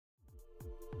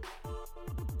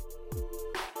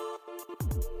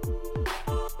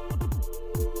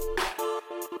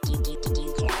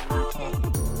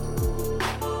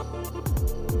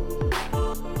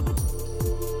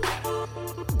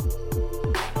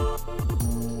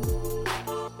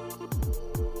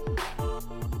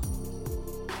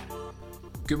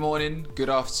Good morning, good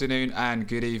afternoon, and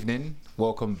good evening.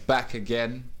 Welcome back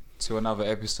again to another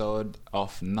episode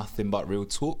of Nothing But Real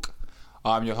Talk.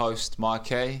 I'm your host,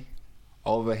 MarKay.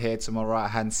 Over here to my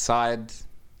right-hand side,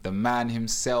 the man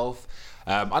himself.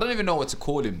 I don't even know what to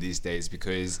call him these days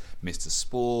because Mr.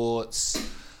 Sports,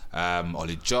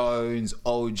 Ollie Jones,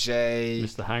 OJ,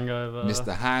 Mr.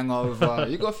 Hangover.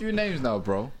 You got a few names now,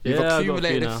 bro. You've Yeah,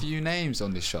 accumulated a few names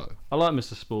on this show. I like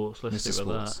Mr. Sports. Let's Mr. stick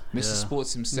with Sports. that. Mr.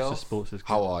 Sports himself. Mr. Sports is good.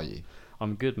 How are you?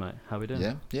 I'm good, mate. How we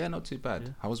doing? Yeah, not too bad. Yeah.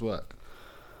 How was work?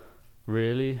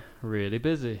 Really, really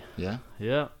busy. Yeah,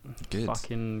 Yeah. good.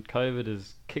 Fucking COVID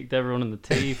has kicked everyone in the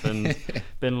teeth and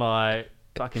been like,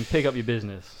 fucking pick up your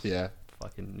business. Yeah,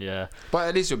 Fucking, yeah. but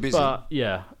at least you're busy. But,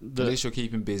 yeah. At least you're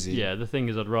keeping busy. Yeah, the thing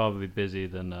is I'd rather be busy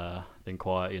than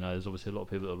quiet. You know, there's obviously a lot of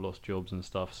people that have lost jobs and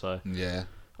stuff, so Yeah.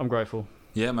 I'm grateful.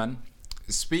 Yeah, man.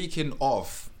 Speaking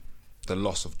of the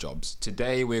loss of jobs,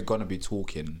 today we're going to be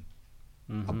talking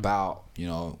about,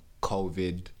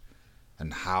 COVID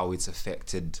and how it's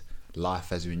affected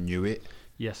life as we knew it,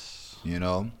 Yes.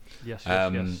 Yes. Yes.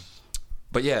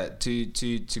 But yeah,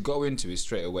 to go into it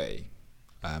straight away,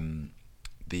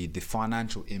 the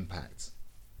financial impact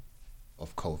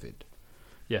of COVID.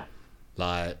 Yeah.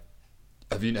 Like,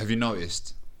 have you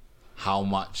noticed how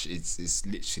much it's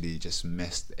literally just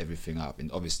messed everything up?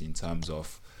 And obviously in terms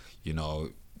of,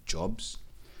 jobs,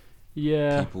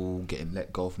 Yeah. people getting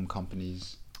let go from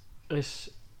companies. It's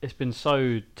been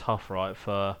so tough, right,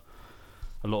 for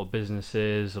a lot of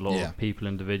businesses, a lot of people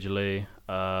individually.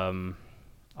 I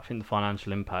think the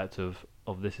financial impact of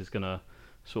this is going to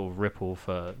sort of ripple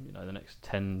for the next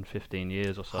 10, 15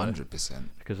 years or so. 100%.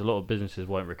 Because a lot of businesses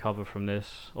won't recover from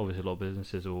this. Obviously, a lot of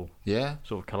businesses will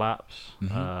sort of collapse.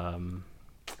 And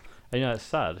it's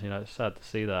sad. It's sad to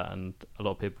see that, and a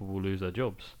lot of people will lose their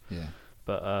jobs. Yeah.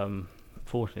 But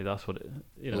unfortunately, that's what it.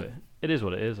 It is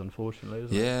what it is. Unfortunately,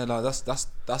 isn't it? Yeah, like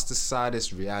that's the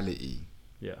saddest reality.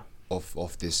 Yeah.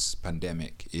 Of this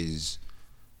pandemic is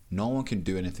no one can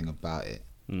do anything about it.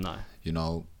 No.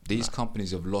 These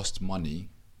companies have lost money,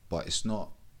 but it's not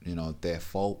their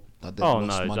fault that they've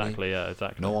lost money. Exactly. Yeah,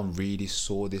 exactly. No one really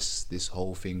saw this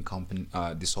whole thing coming.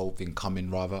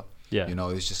 Rather. Yeah.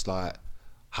 It's just like,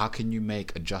 how can you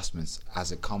make adjustments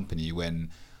as a company when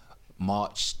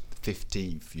March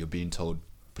 15th you're being told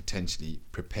potentially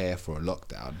prepare for a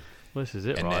lockdown? Well, this is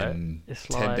it, and right? then It's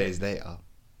 10 days later.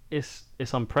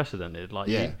 It's unprecedented. Like,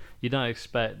 Yeah. you don't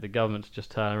expect the government to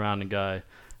just turn around and go,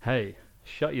 "Hey,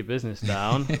 shut your business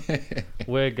down.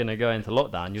 We're gonna go into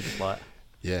lockdown." You're just like,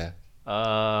 Yeah.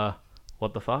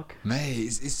 what the fuck? Mate,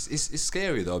 it's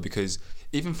scary though, because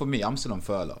even for me, I'm still on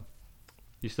furlough.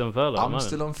 You still on furlough? I'm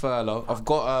still on furlough. I've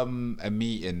got a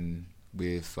meeting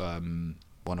with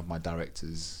one of my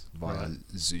directors via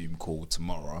Zoom call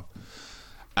tomorrow.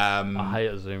 I hate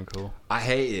a Zoom call. I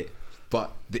hate it,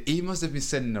 but the emails they've been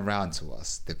sending around to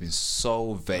us, they've been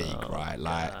so vague, right?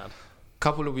 Like, God. a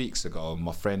couple of weeks ago,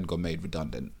 my friend got made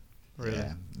redundant. Really?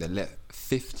 Yeah, they let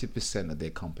 50% of their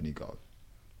company go.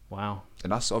 Wow.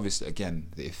 And that's obviously,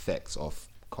 again, the effects of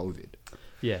COVID.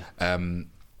 Yeah.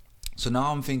 So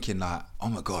now I'm thinking like, oh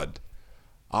my God,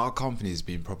 our company's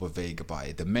been proper vague about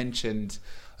it. They mentioned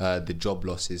the job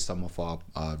losses some of our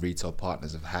retail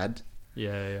partners have had.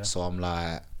 Yeah. So I'm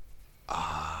like,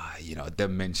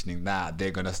 them mentioning that,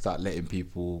 they're going to start letting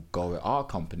people go at our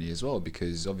company as well,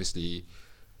 because obviously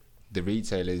the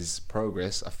retailers'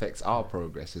 progress affects our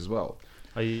progress as well.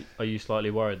 Are you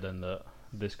slightly worried then that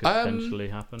this could potentially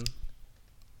happen?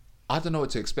 I don't know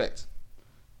what to expect.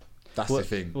 That's the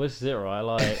thing. Well, this is it, right?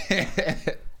 Like,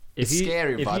 It's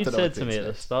scary, but I if don't you know said what to me at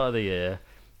the start of the year,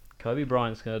 Kobe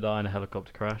Bryant's going to die in a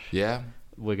helicopter crash. Yeah.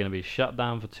 We're going to be shut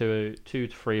down for 2 to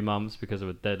 3 months because of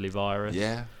a deadly virus.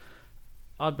 Yeah.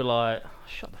 I'd be like,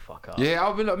 shut the fuck up. Yeah,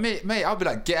 I'll be like, mate, I'll be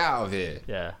like, get out of here.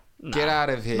 Yeah. Nah, Get out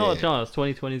of here. Not a chance.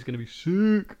 2020 is going to be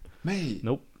sick. Mate.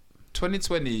 Nope.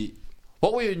 2020.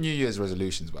 What were your New Year's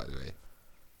resolutions, by the way?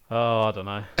 Oh, I don't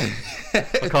know.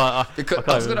 I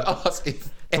was going to ask if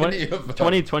any of them.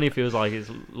 2020 feels like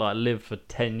it's like lived for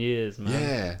 10 years, man.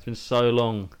 Yeah. It's been so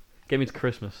long. Get me to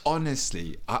Christmas.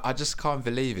 Honestly, I just can't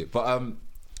believe it. But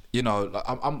like,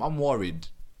 I'm worried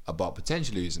about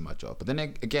potentially losing my job. But then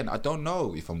again, I don't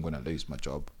know if I'm going to lose my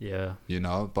job. Yeah.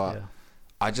 But Yeah.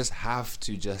 I just have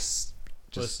to just.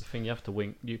 Well, that's the thing. You have to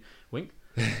wink. You wink.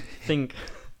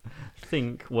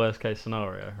 think worst case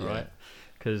scenario, right?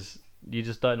 Because you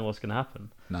just don't know what's going to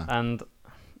happen. No. And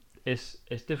it's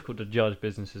difficult to judge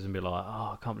businesses and be like,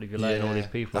 oh, I can't believe you're letting all these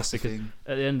people. That's because the thing.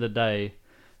 at the end of the day,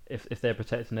 if they're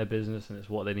protecting their business and it's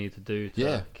what they need to do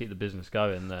to keep the business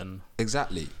going, then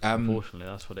exactly. Unfortunately,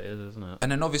 that's what it is, isn't it?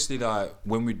 And then obviously, like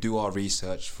when we do our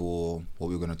research for what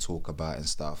we're going to talk about and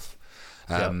stuff,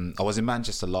 I was in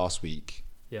Manchester last week.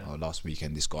 Or last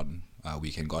weekend,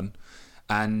 weekend gone,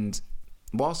 and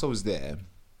whilst I was there,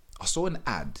 I saw an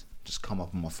ad just come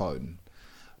up on my phone.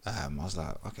 I was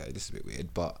like, okay, this is a bit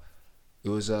weird, but it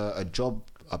was a job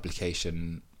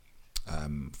application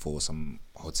for some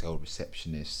hotel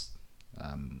receptionist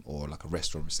or like a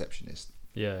restaurant receptionist.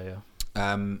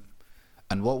 And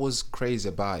what was crazy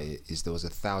about it is there was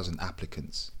 1,000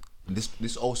 applicants. And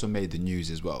this also made the news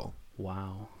as well.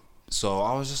 Wow. So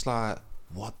I was just like,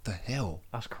 what the hell?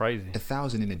 That's crazy.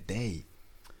 1,000 in a day.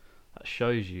 That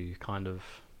shows you kind of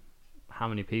how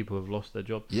many people have lost their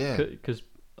job. Yeah. Because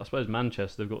I suppose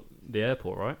Manchester, they've got the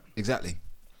airport, right? Exactly.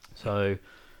 So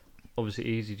obviously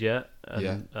EasyJet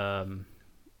and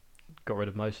got rid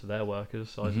of most of their workers.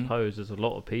 So I suppose there's a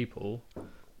lot of people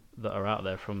that are out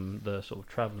there from the sort of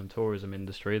travel and tourism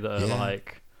industry that are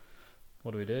like,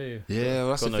 what do we do? Yeah,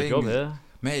 well, that's got the no thing. job here.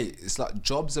 Mate, it's like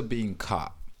jobs are being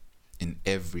cut in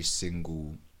every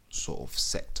single sort of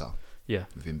sector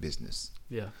within business.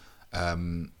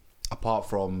 Apart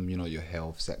from, your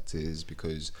health sectors,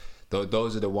 because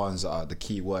those are the ones that are the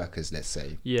key workers, let's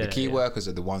say. The key workers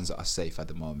are the ones that are safe at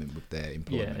the moment with their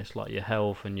employment. Yeah, it's like your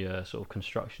health and your sort of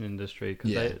construction industry,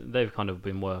 because they've kind of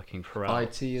been working throughout.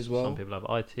 IT as well. Some people have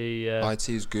IT, IT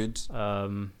is good.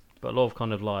 But a lot of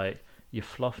kind of like your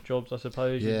fluff jobs, I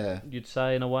suppose you'd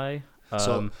say, in a way.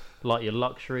 Like your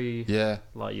luxury,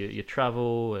 like your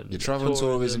travel and your travel and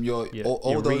tourism, all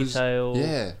your those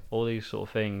retail, all these sort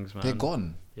of things, man. They're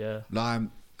gone. Yeah, like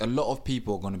a lot of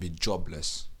people are going to be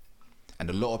jobless, and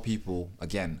a lot of people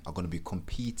again are going to be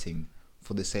competing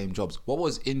for the same jobs. What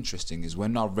was interesting is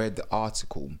when I read the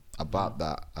article about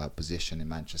that position in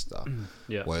Manchester,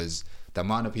 was the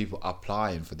amount of people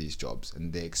applying for these jobs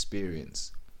and their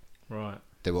experience. Right.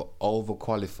 They were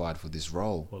overqualified for this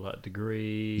role. Well, like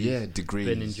degrees. Yeah, degrees.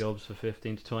 Been in jobs for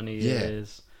 15 to 20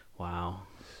 years. Wow.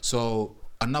 So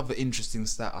another interesting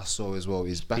stat I saw as well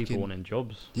is people wanting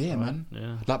jobs. Yeah, right? Man.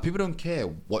 Yeah. Like people don't care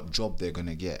what job they're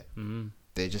gonna get.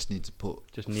 They just need to put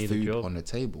food on the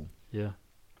table. Yeah.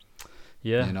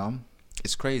 Yeah.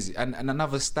 It's crazy. And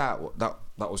another stat that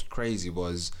was crazy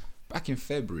was back in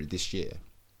February this year,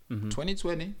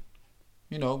 2020.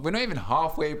 We're not even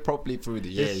halfway properly through the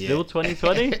year yet. Still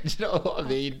 2020? Do you know what I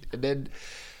mean? And then,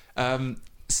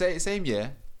 same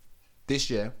year, this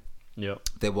year,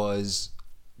 there was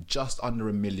just under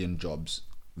 1 million jobs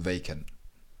vacant.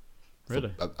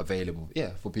 Really? Available,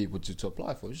 for people to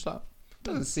apply for. Just like,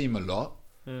 doesn't seem a lot.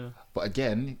 Yeah. But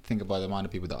again, think about the amount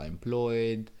of people that are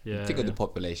employed. Think of the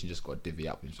population just got divvy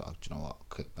up. And it's like, do you know what?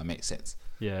 That makes sense.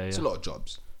 It's a lot of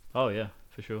jobs. Oh, yeah,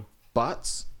 for sure.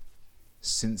 But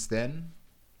since then,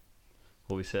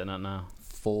 what are we sitting at now?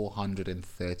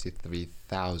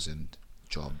 433,000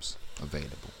 jobs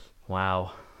available.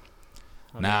 Wow.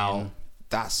 I mean,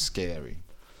 that's scary.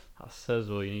 That says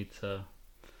all you need to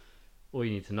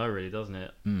know, really, doesn't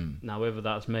it? Now, whether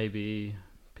that's maybe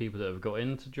people that have got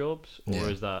into jobs, or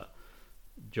is that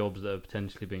jobs that are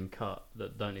potentially being cut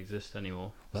that don't exist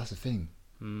anymore? Well, that's the thing.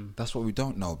 That's what we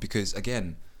don't know, because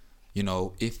again,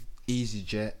 if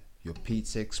EasyJet, your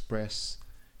Pizza Express,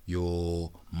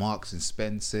 your Marks and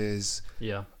Spencers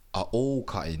are all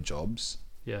cutting jobs.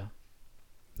 Then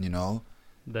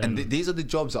and these are the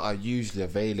jobs that are usually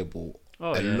available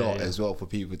as well for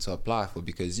people to apply for,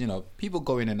 because people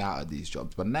go in and out of these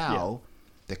jobs, but now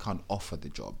they can't offer the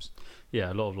jobs.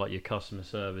 A lot of like your customer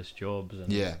service jobs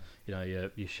and your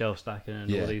shelf stacking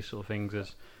and all these sort of things.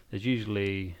 There's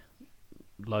usually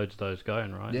loads of those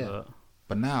going, right?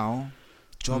 But now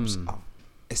jobs are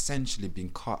essentially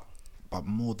being cut by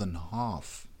more than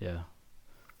half.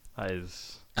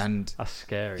 That's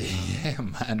scary.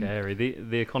 Man. Scary.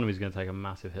 The economy's going to take a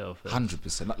massive hit off it.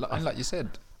 100%. Like you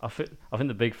said, I think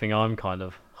the big thing I'm kind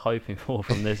of hoping for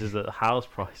from this is that house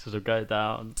prices will go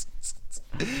down.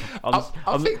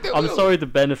 I'm sorry to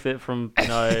benefit from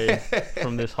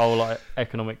from this whole like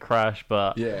economic crash,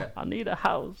 but I need a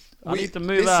house. I need to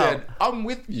move out. I'm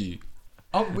with you.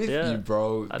 I'm with you,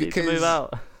 bro. I need to move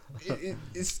out.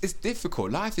 It's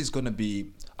difficult. Life is gonna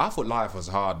be. I thought life was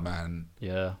hard, man.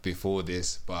 Before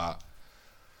this, but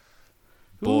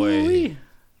boy,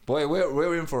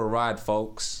 we're in for a ride,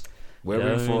 folks.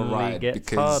 We're in for a ride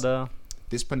because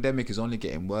this pandemic is only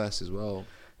getting worse as well.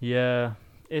 Yeah,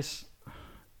 it's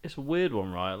a weird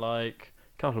one, right? Like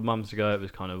a couple of months ago, it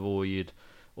was kind of all you'd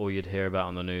hear about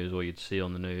on the news, or you'd see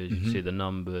on the news. You'd see the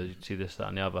numbers, you'd see this, that,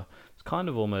 and the other. It's kind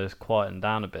of almost quieting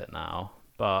down a bit now,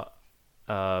 but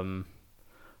I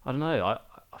don't know.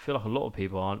 I feel like a lot of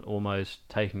people aren't almost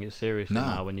taking it seriously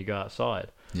now when you go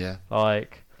outside. Yeah.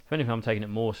 Like, if anything, I'm taking it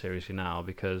more seriously now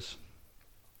because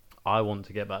I want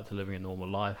to get back to living a normal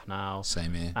life now.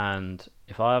 Same here. And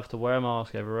if I have to wear a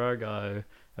mask everywhere I go,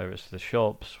 whether it's to the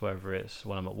shops, whether it's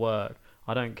when I'm at work,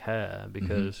 I don't care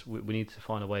because we need to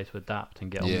find a way to adapt and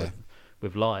get on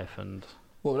with life. And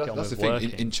well, that's the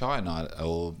thing. In China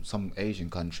or some Asian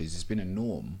countries, it's been a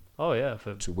norm. Oh yeah,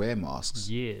 to wear masks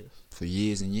for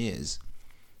years and years.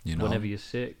 You know, whenever you're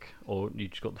sick or you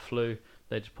just got the flu,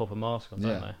 they just pop a mask on,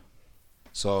 don't they?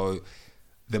 So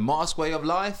the mask way of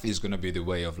life is going to be the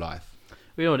way of life. Well,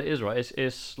 you know what it is, right?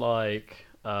 It's like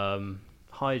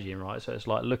hygiene, right? So it's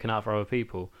like looking out for other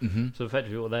people. Mm-hmm. So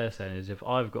effectively what they're saying is if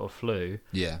I've got a flu,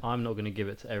 I'm not going to give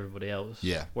it to everybody else.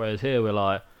 Yeah. Whereas here we're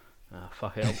like,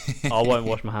 fuck it, I won't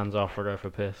wash my hands after I go for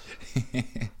a piss.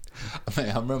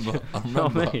 I remember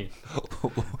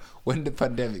when the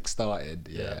pandemic started,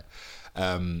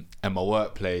 and my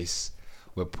workplace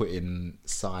were putting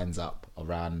signs up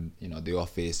around, the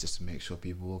office just to make sure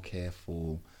people were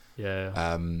careful.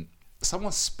 Yeah.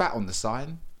 Someone spat on the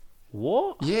sign.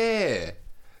 What? Yeah.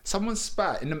 Someone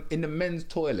spat in the men's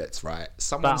toilets, right?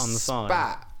 Someone spat on the sign.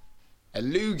 A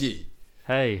loogie.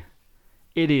 Hey,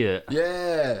 idiot.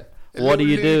 Yeah. What are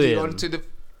you doing? Onto the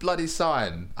bloody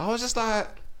sign. I was just like,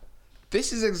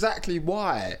 this is exactly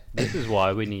why. This is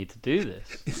why we need to do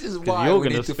this. This is why we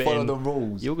need to follow the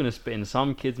rules. You're going to spit in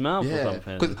some kid's mouth or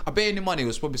something. Because I bet any money it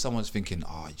was probably someone's thinking,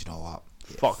 oh, you know what?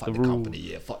 Yeah, fuck the rules. Company.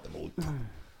 Yeah, fuck them all.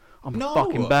 I'm a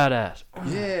fucking badass.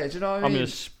 Yeah, do you know what I mean? I'm going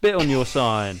to spit on your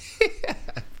sign.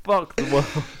 Fuck the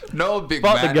world. No, big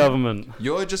fuck man. The government.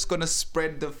 You're just going to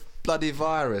spread the bloody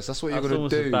virus. That's what you're going to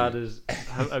do. It's almost as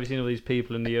bad as... Have you seen all these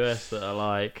people in the US that are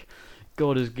like,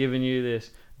 God has given you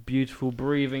this beautiful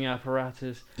breathing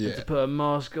apparatus, and to put a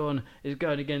mask on is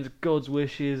going against God's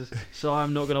wishes, so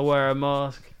I'm not going to wear a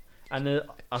mask. And then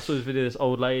I saw this video of this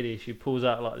old lady, she pulls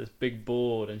out like this big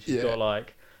board and she's got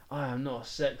like, I am not a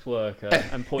sex worker,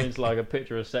 and points like a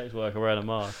picture of a sex worker wearing a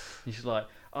mask. And she's like,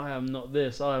 I am not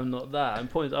this, I am not that, and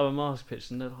points other mask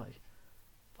pictures, and they're like,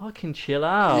 fucking chill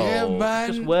out. Yeah,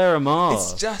 man. Just wear a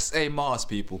mask. It's just a mask,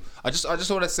 people. I just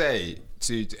want to say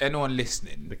to anyone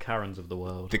listening, the Karens of the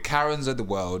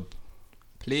world,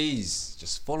 please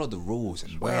just follow the rules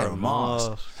and wear a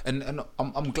mask. And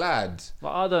I'm glad.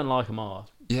 Like, I don't like a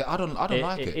mask. Yeah, I don't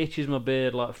like it. It itches my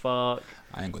beard like fuck.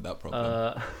 I ain't got that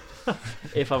problem.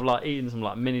 If I've like eaten some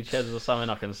like mini cheddars or something,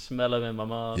 I can smell them in my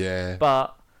mask. Yeah.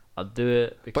 But I do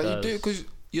it because. But you do it because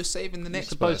you're saving the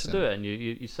next person. You're supposed to do it, and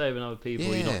you're saving other people.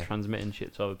 Yeah. You're not transmitting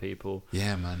shit to other people.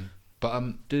 Yeah, man. But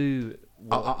I'm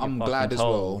glad as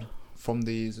well. From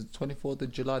the 24th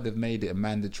of July, they've made it a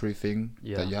mandatory thing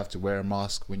that you have to wear a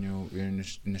mask when you're in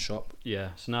the shop. Yeah.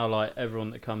 So now, like everyone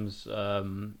that comes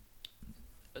to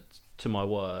my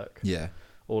work,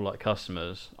 or like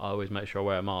customers, I always make sure I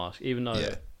wear a mask, even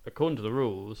though according to the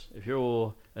rules, if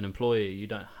you're an employee, you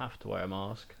don't have to wear a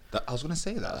mask. I was going to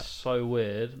say that. That's so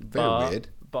weird. Very weird.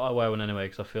 But I wear one anyway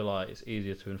because I feel like it's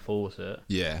easier to enforce it.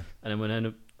 Yeah. And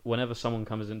then whenever someone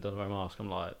comes in and doesn't wear a mask, I'm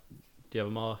like, do you have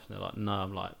a mask? And they're like, no.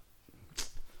 I'm like,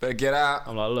 better get out.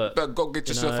 I'm like, look, better go get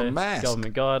yourself a mask.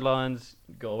 Government guidelines,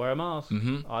 you got to wear a mask.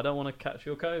 Mm-hmm. I don't want to catch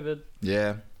your COVID.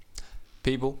 Yeah.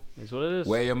 People, it's what it is.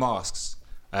 Wear your masks.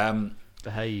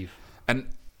 Behave. And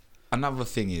another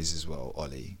thing is as well,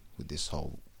 Ollie, with this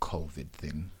whole COVID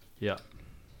thing. Yeah.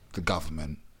 The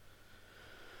government.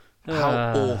 How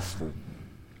awful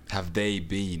have they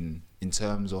been in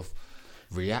terms of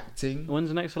reacting? When's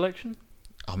the next election?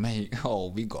 Oh, mate. Oh,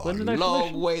 we got a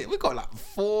long way. We got like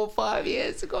 4 or 5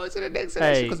 years to go to the next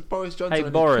election because Boris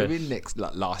Johnson came in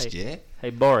last year. Hey,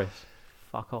 Boris.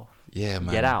 Fuck off. Yeah,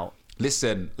 man. Get out.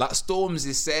 Listen, like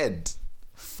Stormzy said,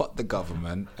 fuck the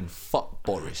government and fuck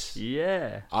Boris.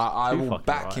 Yeah. I will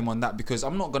back him on that because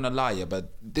I'm not going to lie,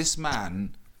 but this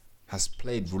man has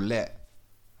played roulette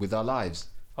with our lives.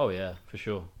 Oh, yeah, for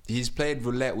sure. He's played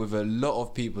roulette with a lot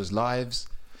of people's lives.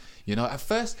 You know, at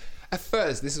first,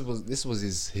 this was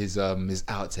his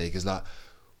outtake. Is like,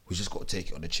 we just got to take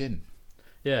it on the chin.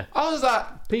 Yeah. I was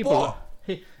like, people,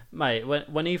 mate.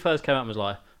 When he first came out, and was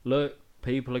like, look,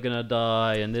 people are gonna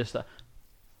die and this that.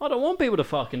 I don't want people to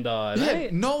fucking die. Yeah,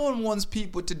 mate. No one wants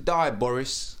people to die,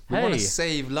 Boris. We want to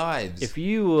save lives. If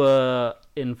you were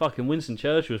in fucking Winston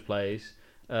Churchill's place,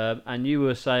 and you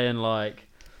were saying like,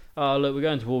 oh, look, we're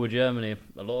going to war with Germany.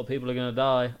 A lot of people are going to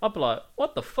die. I'd be like,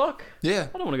 what the fuck? Yeah.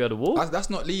 I don't want to go to war. That's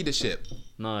not leadership.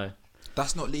 No.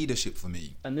 That's not leadership for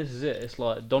me. And this is it. It's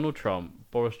like Donald Trump,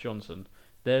 Boris Johnson,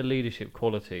 their leadership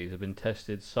qualities have been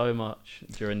tested so much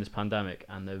during this pandemic,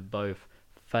 and they've both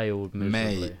failed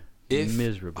miserably. Mate,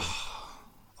 miserably.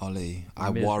 Ollie, I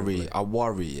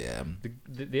worry. Yeah.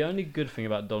 The only good thing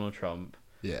about Donald Trump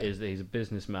is that he's a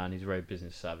businessman. He's very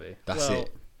business savvy. That's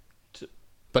it.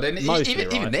 But then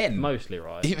even then, mostly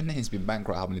right. Even then, he's been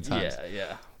bankrupt how many times?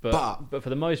 Yeah. But for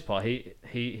the most part,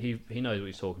 he knows what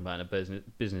he's talking about in a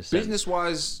business sense. Business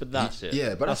wise, but that's it.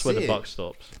 Yeah, but that's where the buck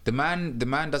stops. The man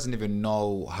doesn't even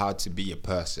know how to be a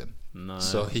person. No.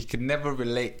 So he can never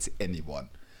relate to anyone.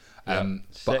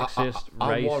 Sexist,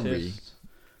 I racist. worry.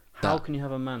 How can you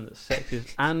have a man that's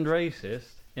sexist and racist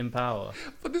in power?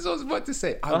 But this is what I was about to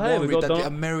say. I worry that the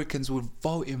Americans would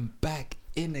vote him back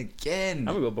in again.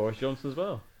 And we've got Boris Johnson as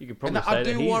well. You could probably say I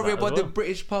do worry about the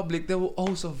British public. They will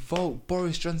also vote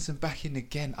Boris Johnson back in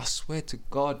again. I swear to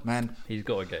God, man. He's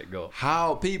got to get got.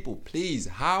 How, people, please,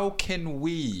 how can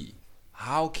we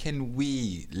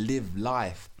live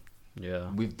life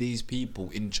with these people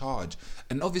in charge?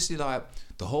 And obviously, like,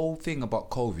 the whole thing about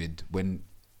COVID, when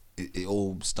it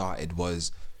all started,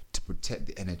 was to protect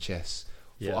the NHS.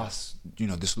 For us,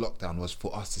 this lockdown was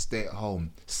for us to stay at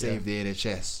home, save the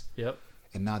NHS. Yep.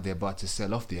 And now they're about to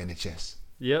sell off the NHS.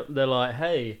 Yep, they're like,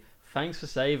 hey, thanks for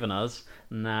saving us.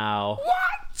 Now.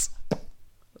 What?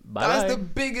 Bye. That's the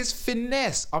biggest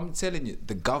finesse. I'm telling you,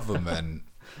 the government,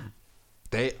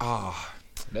 they are.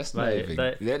 Let's not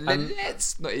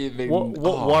even.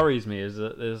 What worries me is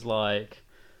that there's like,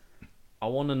 I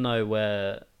want to know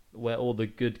where all the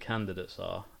good candidates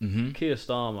are. Mm-hmm. Keir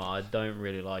Starmer, I don't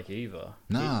really like either.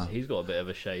 Nah. He's got a bit of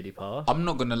a shady past. I'm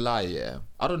not going to lie,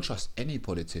 I don't trust any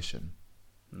politician.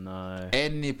 No.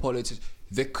 Any politician.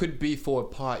 There could be for a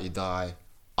party that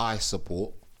I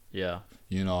support. Yeah.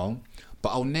 But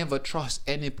I'll never trust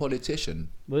any politician.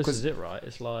 Well, this is it, right?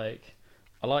 It's like,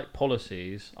 I like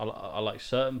policies. I like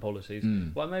certain policies.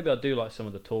 Like, maybe I do like some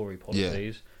of the Tory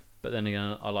policies. But then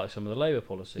again, I like some of the Labour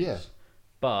policies. Yeah.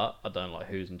 But I don't like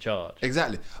who's in charge.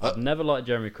 Exactly. I've never liked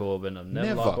Jeremy Corbyn. I've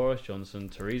never liked Boris Johnson,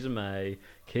 Theresa May,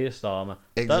 Keir Starmer.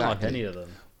 Exactly. Don't like any of them.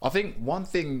 I think one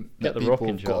thing that people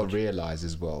have got to realise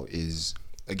as well is,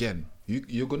 again,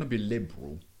 you're going to be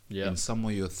liberal in some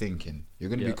way you're thinking. You're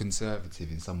going to be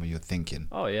conservative in some way you're thinking.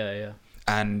 Oh, yeah.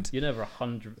 And you're never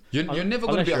 100. You're never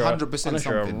going to be 100% something. Unless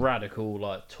you're a radical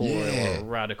like Tory or a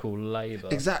radical Labour.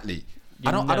 Exactly.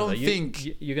 I don't think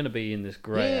you're going to be in this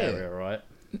grey area, right?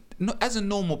 No, as a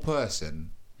normal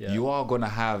person, you are going to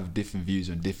have different views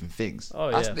on different things.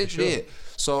 Oh, that's literally it.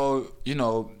 So,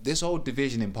 this whole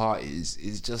division in parties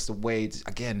is just a way,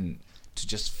 to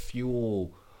just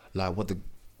fuel like what the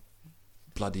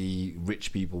bloody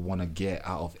rich people want to get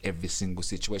out of every single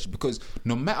situation. Because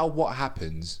no matter what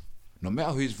happens, no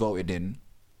matter who's voted in,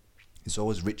 it's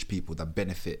always rich people that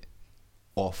benefit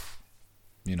off,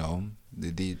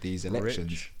 these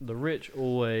elections. The rich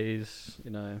always,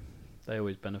 they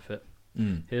always benefit.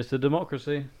 Here's to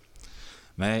democracy.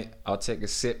 Mate, I'll take a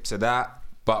sip to that.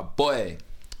 But boy,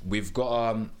 we've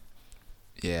got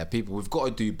people, we've got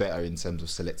to do better in terms of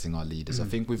selecting our leaders. I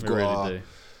think we've got to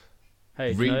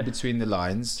read between the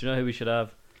lines. Do you know who we should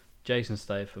have? Jason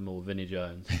Statham or Vinnie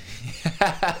Jones.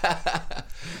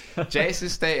 Jason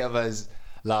Statham as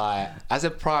a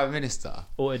prime minister.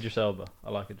 Or Idris Elba.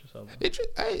 I like Idris Elba.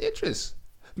 Idris.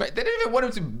 Mate, they didn't even want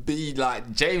him to be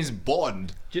like James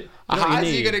Bond. How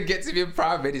is he going to get to be a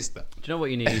prime minister? Do you know what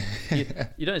you need?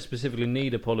 You don't specifically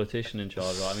need a politician in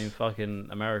charge, right? I mean, fucking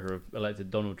America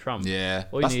elected Donald Trump. Yeah.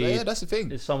 All you need that's the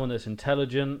thing. is someone that's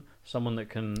intelligent, someone that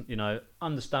can,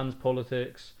 understands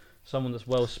politics, someone that's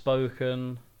well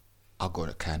spoken. I've got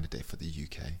a candidate for the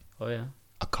UK. Oh, yeah?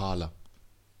 Akala.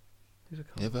 Who's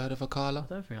Akala? You ever heard of Akala? I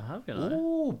don't think I have,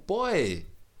 Oh, boy.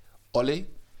 Ollie,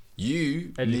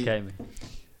 you... Educate me.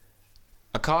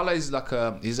 Akala is like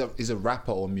he's a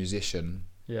rapper or musician.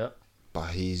 Yeah. But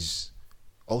he's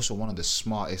also one of the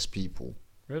smartest people.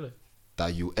 Really?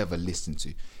 That you ever listen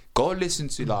to. Go listen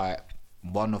to like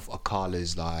one of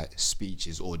Akala's like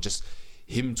speeches, or just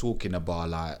him talking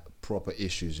about like proper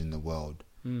issues in the world.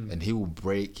 And he will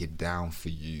break it down for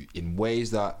you in ways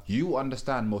that you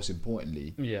understand, most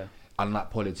importantly. Yeah.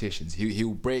 Unlike politicians.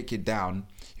 He'll break it down.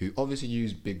 He'll obviously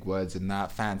use big words and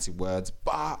that, fancy words,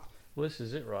 but well, this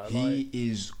is it, right? He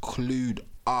is clued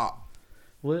up.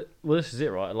 Well, this is it,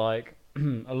 right? Like,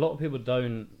 a lot of people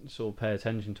don't sort of pay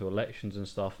attention to elections and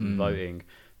stuff and voting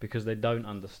because they don't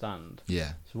understand.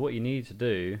 Yeah. So what you need to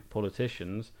do,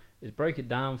 politicians, is break it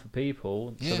down for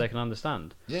people so they can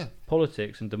understand. Yeah.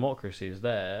 Politics and democracy is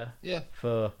there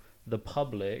for the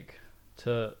public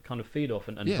to kind of feed off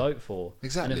and vote for.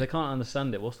 Exactly. And if they can't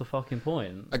understand it, what's the fucking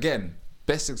point? Again,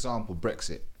 best example,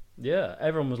 Brexit. Yeah.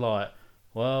 Everyone was like,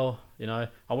 well, I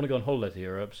want to go on holiday to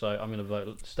Europe, so I'm going to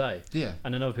vote stay. Yeah.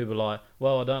 And then other people are like,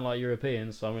 well, I don't like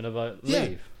Europeans, so I'm going to vote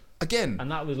leave. Again.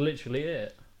 And that was literally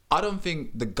it. I don't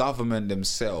think the government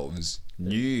themselves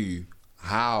knew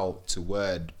how to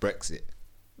word Brexit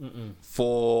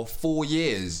for 4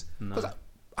 years. No. Like,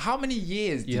 how many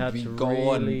years did we go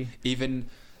on, even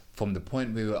from the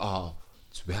point we were,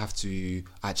 so we have to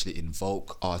actually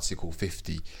invoke Article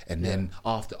 50, and then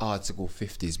after Article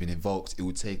 50 has been invoked, it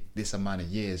will take this amount of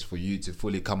years for you to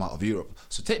fully come out of Europe.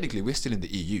 So technically, we're still in the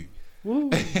EU.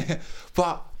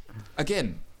 But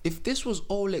again, if this was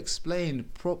all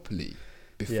explained properly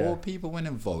before people went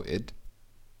and voted,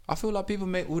 I feel like people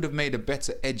would have made a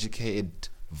better educated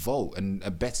vote and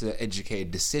a better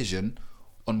educated decision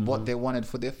on what they wanted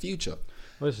for their future.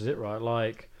 Well, this is it, right?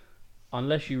 Like,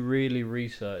 unless you really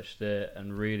researched it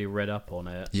and really read up on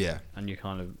it, and you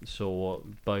kind of saw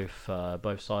what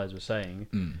both sides were saying,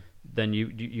 then you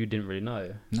didn't really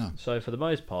know. No. So for the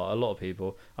most part, a lot of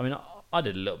people, I mean, I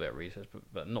did a little bit of research,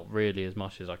 but not really as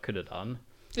much as I could have done.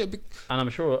 Yeah, and I'm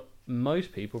sure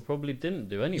most people probably didn't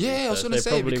do any research. I was going to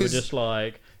say, probably were just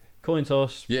like, coin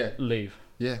toss, leave.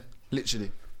 Yeah,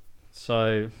 literally.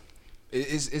 So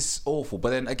it's awful. But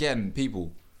then again,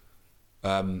 people,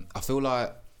 I feel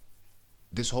like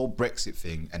this whole Brexit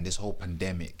thing and this whole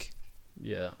pandemic.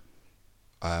 Yeah.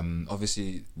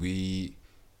 Obviously, we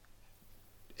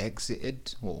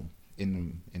exited, or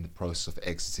in the process of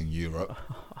exiting Europe.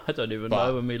 I don't even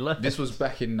know when we left. This was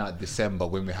back in December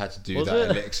when we had to do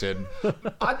election.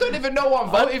 I don't even know what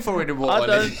I'm voting for anymore.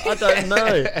 I don't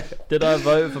know. Did I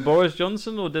vote for Boris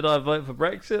Johnson, or did I vote for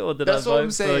Brexit, or did I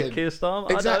vote for Keir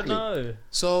Starmer? Exactly. I don't know.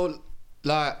 So,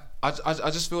 like,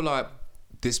 I just feel like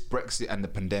this Brexit and the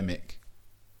pandemic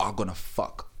are gonna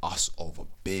fuck us over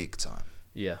big time.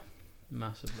 Yeah,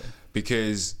 massively.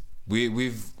 Because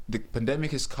the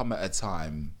pandemic has come at a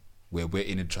time where we're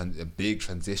in a big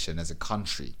transition as a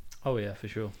country. Oh yeah, for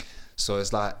sure. So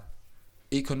it's like,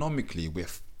 economically,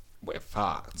 we're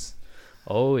fucked.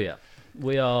 Oh yeah,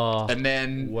 we are. And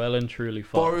then well and truly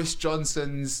fucked. Boris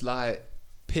Johnson's like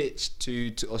pitch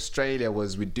to Australia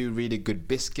was, we do really good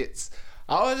biscuits.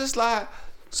 I was just like,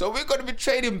 so we're going to be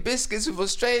trading biscuits with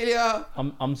Australia?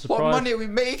 I'm surprised. What money are we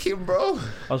making, bro?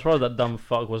 I'm surprised that dumb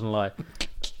fuck wasn't like,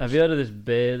 have you heard of this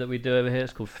beer that we do over here?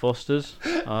 It's called Foster's.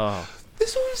 Oh.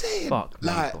 That's what I'm saying. Fuck,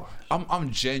 like, I'm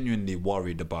genuinely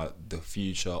worried about the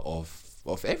future of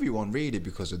everyone, really,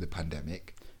 because of the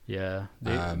pandemic. Yeah,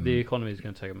 the economy is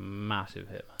going to take a massive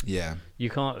hit. Man. Yeah,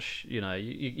 you can't,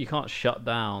 you can't shut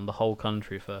down the whole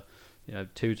country for,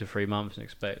 2 to 3 months and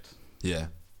expect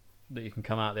that you can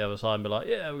come out the other side and be like,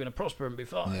 yeah, we're going to prosper and be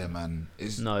fine. Yeah, man.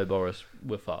 No, Boris,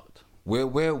 we're fucked.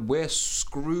 We're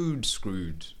screwed.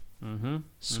 Screwed.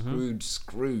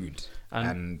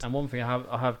 And one thing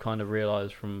I have kind of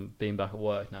realised from being back at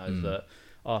work now is that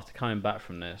after coming back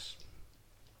from this,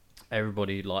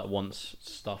 everybody like wants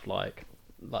stuff like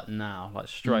now, like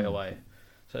straight away.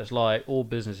 So it's like all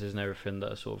businesses and everything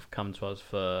that are sort of come to us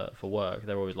for work,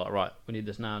 they're always like, right, we need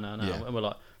this now. Yeah. And we're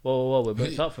like, well, we're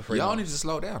booked up for 3 months. Y'all need to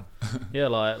slow down. Yeah,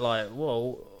 like,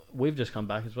 well, we've just come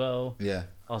back as well. Yeah.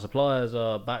 Our suppliers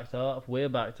are backed up. We're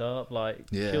backed up. Like,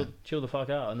 chill the fuck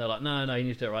out. And they're like, no, you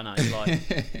need to do it right now. You're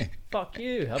like, fuck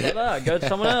you. How about that? Go to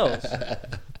someone else.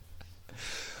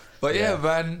 But yeah,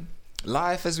 man,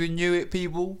 life as we knew it,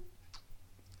 people,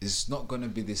 is not going to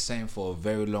be the same for a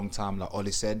very long time, like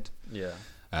Ollie said. Yeah.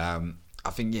 I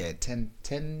think,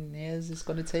 10 years it's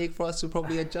going to take for us to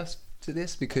probably adjust to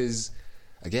this because,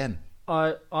 again...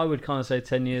 I would kind of say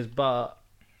 10 years, but...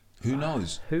 Who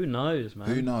knows? Who knows, man?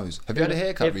 Who knows? Have you had a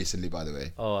haircut recently, by the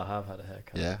way? Oh, I have had a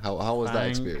haircut. Yeah? How was that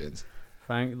experience?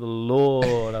 Thank the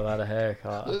Lord I've had a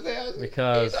haircut.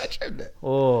 Because,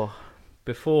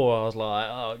 before I was like,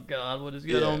 oh God, what is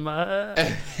going on,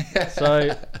 man?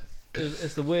 So,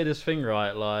 it's the weirdest thing,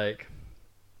 right? Like,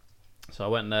 so I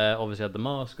went there, obviously had the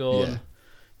mask on,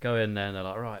 go in there and they're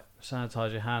like, right,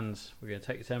 sanitize your hands, we're going to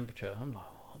take your temperature. I'm like,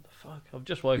 what the fuck? I've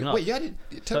just woken up. Wait, you had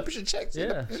your temperature checked?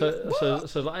 Yeah.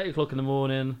 So like 8 o'clock in the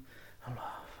morning, I'm like,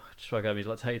 I just woke up, he's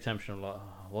like, take your temperature. I'm like,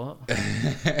 oh, what?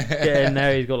 Get in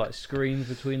there, he's got like screens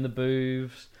between the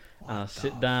booths. And I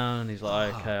sit down and he's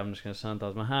like, okay, I'm just going to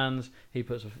sanitize my hands. He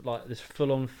puts like this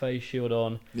full-on face shield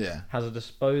on. Yeah. Has a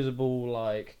disposable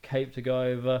like cape to go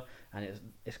over, and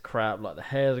it's crap. Like the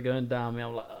hairs are going down me.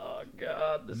 I'm like, oh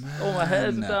God, all my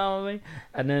hairs are down on me.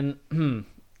 And then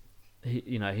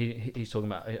he's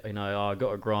talking about, I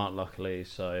got a grant luckily,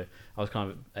 so I was kind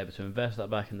of able to invest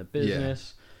that back in the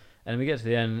business. And then we get to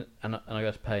the end, and I go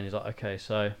to pay, and he's like, okay,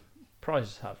 so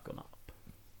prices have gone up.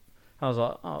 I was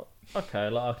like, oh, okay,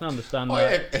 like I can understand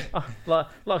that. Like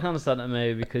I can understand that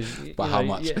maybe because but how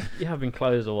much? You have been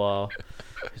closed a while.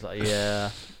 He's like,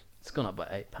 yeah, it's gone up by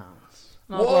 £8.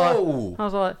 And Whoa! I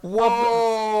was like,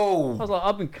 whoa! I was like,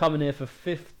 I've been coming here for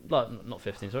not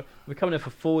 15, sorry. I've been coming here for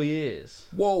 4 years.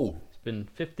 Whoa! It's been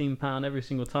 £15 every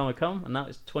single time I come, and now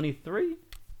it's 23.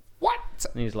 What?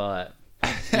 And he's like,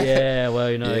 yeah,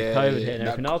 well, you know, Yeah, COVID hit and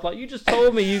everything. I was like, you just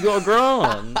told me you got a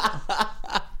grant.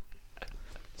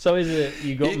 So is it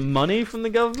you got money from the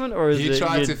government, or is it he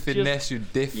tried to finesse you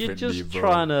differently, you're just bro?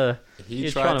 trying to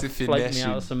to flake me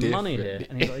out of some money here?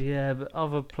 And he's like, yeah, but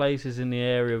other places in the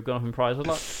area have gone up in price. I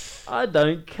was like, I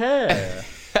don't care.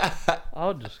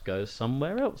 I'll just go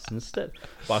somewhere else instead.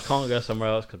 But I can't go somewhere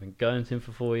else because I've been going to him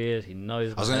for 4 years. He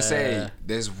knows. I was gonna say,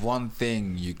 there's one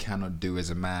thing you cannot do as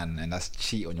a man, and that's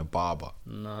cheat on your barber.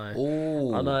 No.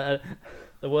 Oh. I know.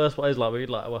 The worst part is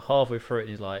we're halfway through it, and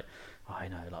he's like, I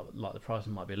know, like the prices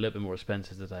might be a little bit more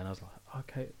expensive today, and I was like,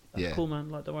 okay, that's cool, man.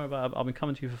 Like, don't worry about it. I've been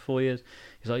coming to you for 4 years.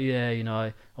 He's like, yeah, you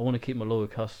know, I want to keep my loyal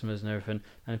customers and everything.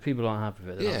 And if people aren't happy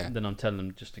with it, then I'm telling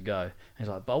them just to go. And he's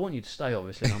like, but I want you to stay,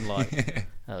 obviously. And I'm like,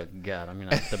 oh god, I'm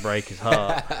gonna have to break his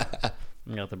heart. I'm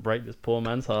gonna have to break this poor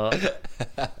man's heart.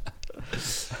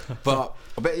 But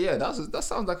that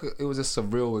sounds like it was a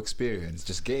surreal experience.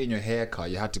 Just getting your hair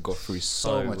cut, you had to go through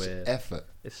so much effort.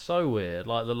 It's so weird.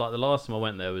 Like the last time I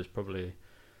went there was probably,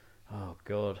 oh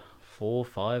god, 4 or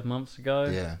 5 months ago.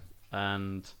 Yeah.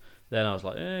 And then I was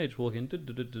like, hey, just walk in,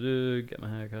 get my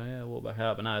hair cut, walk back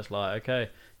out. But now it's like,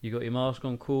 okay, you got your mask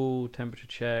on, cool, temperature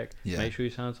check, make sure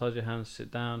you sanitize your hands,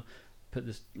 sit down, put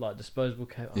this like disposable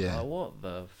cape. I was like, what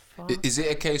the fuck? Is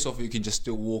it a case of you can just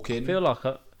still walk in? I feel like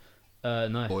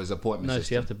no. Or is it appointment system?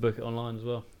 So you have to book it online as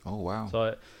well. Oh wow.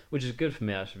 So which is good for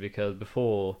me actually, because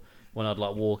before, when I'd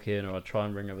like walk in or I'd try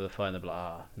and ring over the phone, they'd be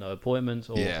like, no appointments,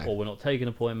 or we're not taking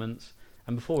appointments.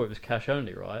 And before it was cash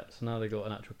only, right? So now they've got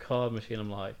an actual card machine.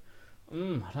 I'm like, I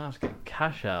don't have to get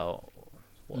cash out.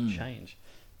 What change?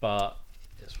 But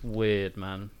it's weird,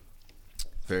 man.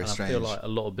 Very strange. I feel like a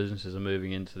lot of businesses are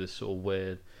moving into this sort of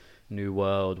weird new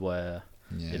world where,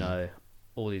 you know,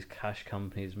 all these cash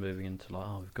companies moving into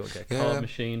like, we've got to get a card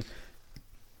machine.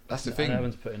 That's the thing. And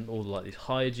everyone's putting all like these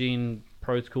hygiene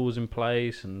protocols in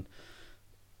place, and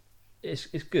it's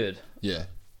good. Yeah.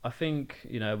 I think,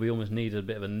 you know, we almost need a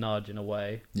bit of a nudge in a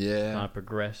way. Yeah. Kind of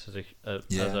progress as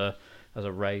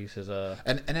a race, as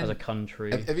a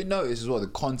country. Have you noticed as well, the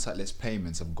contactless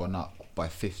payments have gone up by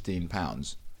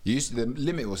 £15? The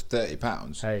limit was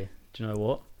 £30. Hey, do you know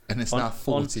what? And it's now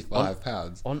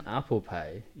 £45. On Apple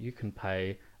Pay, you can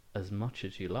pay as much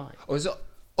as you like. Oh, is it?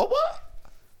 Oh, what?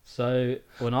 So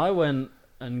when I went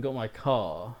and got my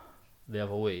car the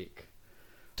other week,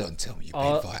 don't tell me you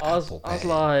paid by Apple Pay. I was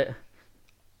like,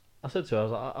 I said to her, I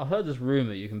was like, I heard this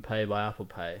rumour you can pay by Apple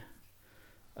Pay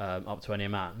up to any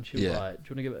amount. And she was like, do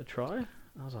you want to give it a try? And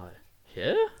I was like,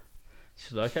 yeah. She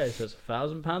said, okay, so it's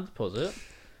 £1,000 deposit.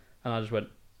 And I just went,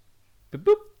 boop,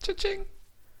 boop, cha-ching.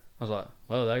 I was like,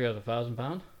 well, there goes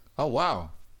 £1,000. Oh, wow.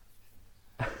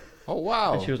 Oh,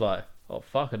 wow. And she was like, oh,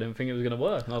 fuck, I didn't think it was going to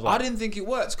work. And I was like, I didn't think it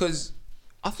worked because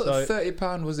I thought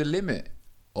 £30 was the limit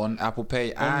on Apple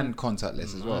Pay and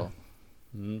contactless as well.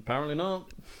 Apparently not.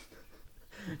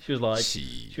 She was like,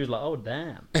 oh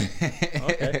damn.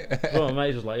 Okay. Well, my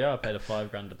mate was like, yeah, I paid a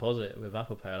 £5,000 deposit with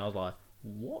Apple Pay, and I was like,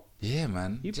 what? Yeah,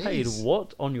 man. You paid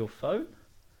what on your phone?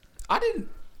 I didn't.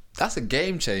 That's a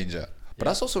game changer, but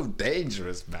that's also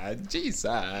dangerous, man.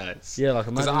 Jesus. Yeah, like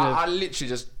because I literally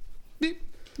just beep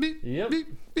beep beep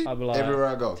beep I'd be like, everywhere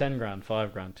I go. £10,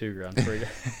 £5,000, £2,000,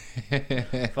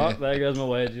 £3,000. Fuck, there goes my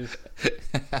wages.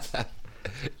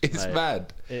 It's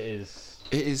mad. It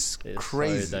is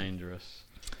crazy. So dangerous.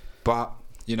 But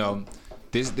you know,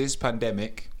 this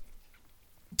pandemic,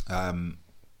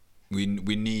 we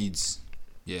need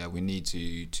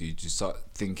to start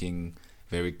thinking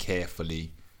very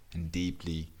carefully and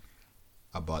deeply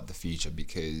about the future,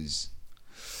 because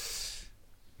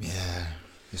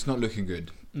it's not looking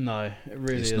good. No, it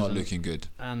really isn't. It's not looking good.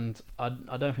 And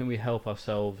I don't think we help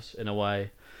ourselves in a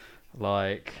way.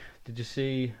 Like, did you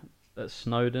see at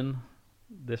Snowdon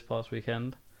this past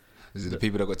weekend? Is it the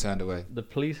people that got turned away? The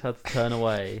police had to turn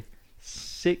away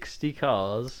 60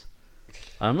 cars.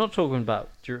 I'm not talking about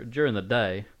during the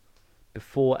day,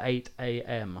 before 8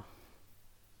 a.m.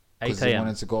 Because they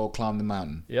wanted to go climb the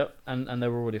mountain. Yep, and they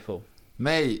were already full.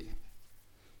 Mate,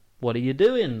 what are you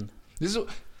doing? This is.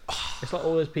 It's like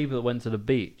all those people that went to the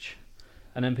beach,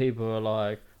 and then people are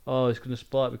like, "Oh, it's going to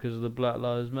spike because of the Black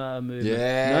Lives Matter movement."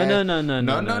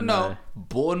 Yeah. No.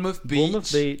 Bournemouth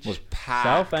Beach was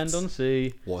packed.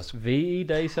 Southend-on-Sea was VE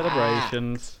Day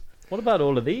celebrations. What about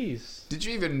all of these? Did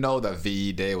you even know that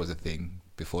VE Day was a thing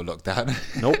before lockdown?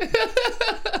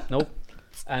 Nope.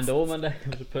 And all my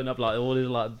neighbours were putting up like all these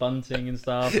like bunting and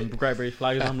stuff and Great British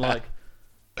flags. And I'm like,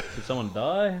 Did someone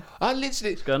die? I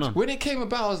literally, What's going on? when it came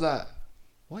about, I was like,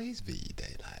 what is VE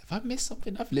Day? Like, if I missed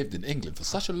something, I've lived in England for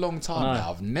such a long time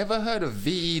now. I've never heard of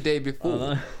VE Day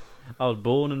before. I was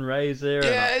born and raised here.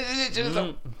 Yeah, it's just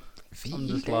like, VE I'm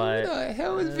just Day? like, What the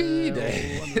hell is VE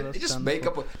Day? They just make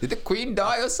up. Did the Queen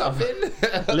die or something?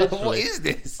 What is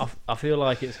this? I feel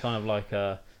like it's kind of like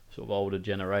a sort of older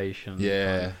generation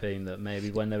kind of thing that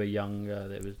maybe when they were younger,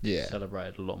 it was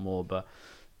celebrated a lot more. But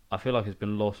I feel like it's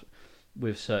been lost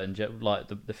with certain like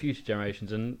the future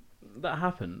generations, and that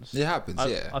happens. It happens,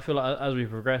 I feel like as we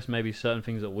progress, maybe certain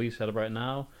things that we celebrate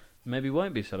now maybe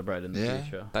won't be celebrated in the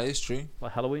future. That is true.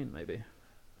 Like Halloween, maybe.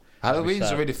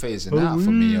 Halloween's already phasing out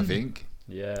for me, I think.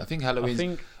 Yeah. I think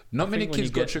Halloween's... Not many kids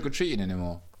go trick-or-treating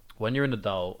anymore. When you're an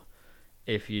adult,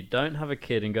 if you don't have a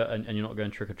kid and you're not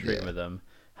going trick-or-treating with them,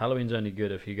 Halloween's only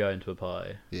good if you go into a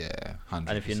party. Yeah, 100%.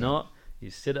 And if you're not, you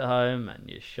sit at home and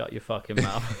you shut your fucking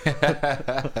mouth.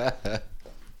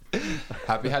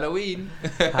 Happy Halloween.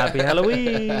 Happy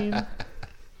Halloween.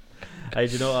 Hey,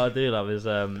 do you know what I do love is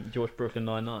do you watch Brooklyn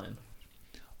Nine-Nine?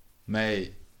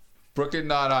 Mate, Brooklyn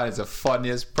Nine-Nine is the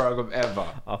funniest program ever.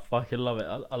 I fucking love it.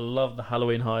 I love the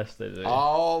Halloween heist they do.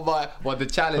 Oh my, what the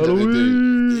challenge that they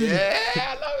do. Yeah,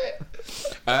 I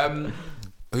love it.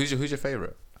 Who's your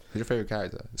favourite? Who's your favourite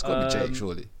character? It's got to be Jake,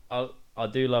 surely. I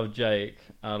do love Jake.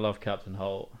 I love Captain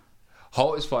Holt.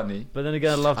 Holt is funny. But then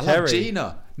again, I love Terry. Love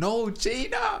Gina. No,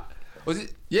 Gina. Was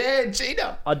it? Yeah,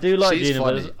 Gina. I do like Gina,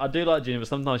 but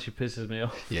sometimes she pisses me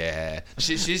off. Yeah,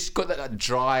 she's got that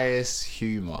driest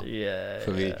humour. Yeah,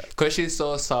 for me, because she's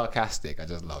so sarcastic. I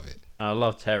just love it. And I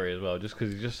love Terry as well, just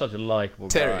because he's just such a likable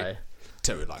guy.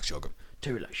 Terry likes sugar.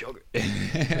 Terry likes sugar.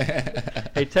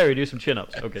 Hey Terry, do some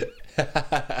chin-ups. Okay.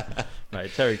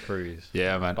 Mate, Terry Crews.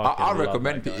 Yeah, man. I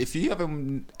recommend if you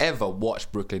haven't ever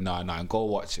watched Brooklyn Nine-Nine, go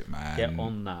watch it, man. Get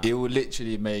on that. It will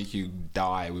literally make you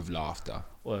die with laughter.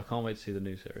 Well, I can't wait to see the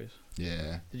new series.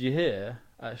 Yeah. Did you hear?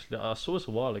 Actually, I saw this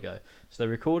a while ago. So they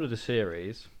recorded a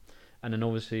series, and then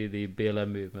obviously the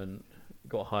BLM movement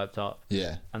got hyped up.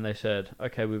 Yeah. And they said,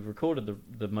 okay, we've recorded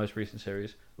the most recent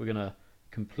series. We're gonna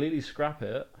completely scrap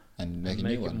it and make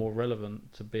it more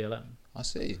relevant to BLM. I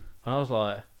see. And I was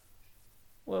like,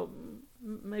 well,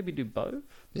 maybe do both.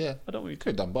 Yeah, I don't want you could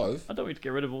have done both. I don't want you to get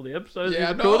rid of all the episodes.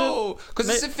 Yeah, no, because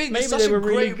it's the thing. Maybe it's such they were a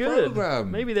great really good.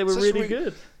 program. Maybe they were really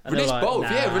good. And release both.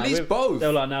 Release both. They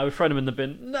were like, "No, we've thrown them in the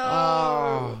bin."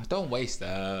 No, don't waste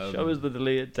them. Show us the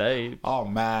deleted tape. Oh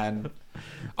man,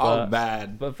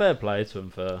 But fair play to them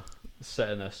for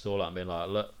setting their stall out and being like,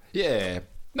 "Look." Yeah,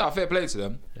 no, fair play to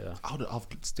them. Yeah, I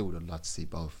still would love to see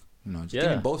both. You know, just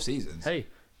give me both seasons. Hey.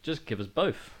 Just give us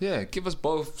both. Yeah, give us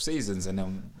both seasons and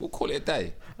then we'll call it a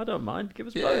day. I don't mind. Give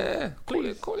us both. Yeah,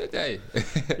 call it a day.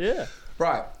 Yeah.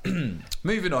 Right.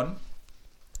 Moving on.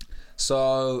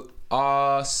 So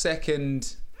our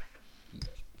second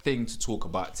thing to talk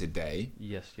about today.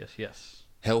 Yes.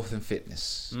 Health and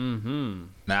fitness. Mm-hmm.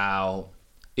 Now,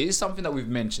 it is something that we've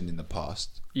mentioned in the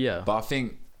past. Yeah. But I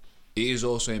think it is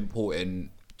also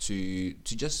important to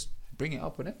just bring it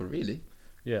up whenever, really.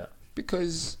 Yeah.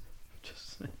 Because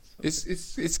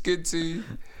it's good to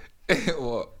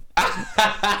what?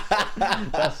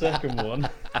 That second one.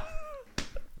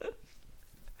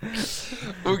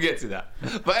 We'll get to that.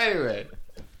 But anyway,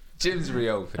 gym's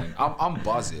reopening. I'm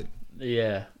buzzing.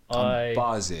 Yeah, I'm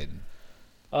buzzing.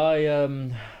 I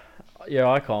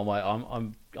can't wait.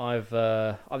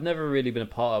 I've never really been a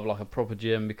part of like a proper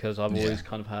gym because I've always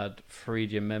kind of had free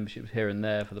gym memberships here and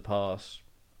there for the past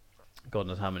God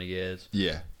knows how many years.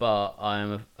 Yeah. But I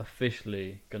am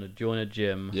officially going to join a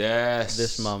gym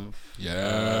this month.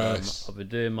 Yes. I've been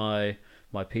doing my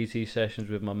PT sessions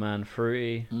with my man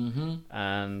Fruity. Mm-hmm.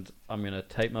 And I'm going to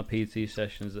take my PT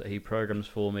sessions that he programs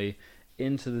for me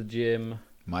into the gym.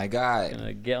 My guy. Going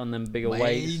to get on them bigger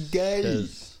weights.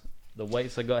 Because the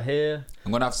weights I got here.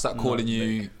 I'm going to have to start calling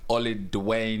you Ollie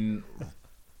Dwayne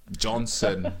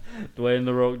Johnson. Dwayne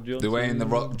the Rock Johnson. Dwayne the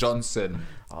Rock Johnson.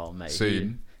 Oh, mate.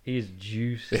 Soon. He's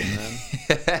juicy, man.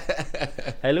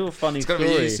 Hey, little funny story. It's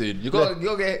gonna be you soon. You gotta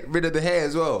get rid of the hair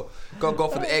as well. Gotta go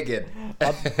for the egging.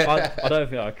 I don't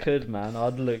think I could, man.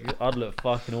 I'd look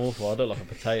fucking awful. I'd look like a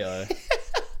potato.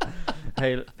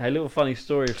 Hey, little funny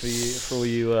story for all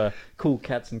you cool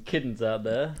cats and kittens out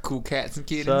there. Cool cats and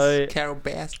kittens. So, Carol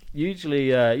Bass.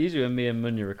 Usually when me and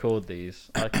Munya record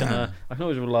these, I can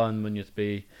always rely on Munya to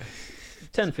be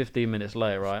 10-15 minutes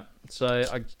late, right? So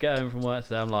I get home from work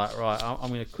today, I'm like, right, I'm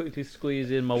going to quickly squeeze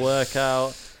in my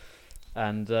workout,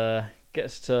 and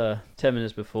gets to 10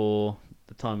 minutes before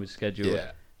the time we scheduled.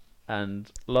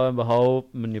 And lo and behold,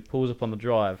 when you pulls up on the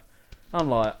drive, I'm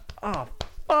like,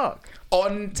 fuck?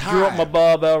 On time. Drop my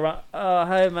barbell around. Oh,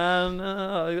 hey, man.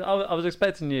 I was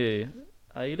expecting you.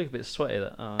 You look a bit sweaty.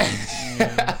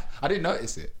 Yeah. I didn't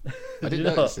notice it. I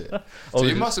didn't notice it. So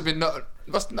you must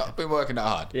not been working that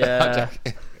hard. Yeah.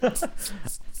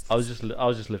 I was just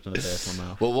lifting a beer from my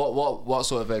mouth. Well, what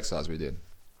sort of exercise were you doing?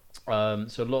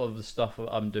 So a lot of the stuff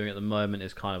I'm doing at the moment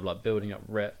is kind of like building up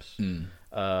reps, and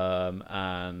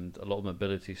a lot of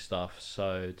mobility stuff.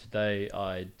 So today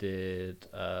I did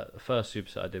the first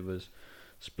superset I did was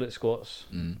split squats,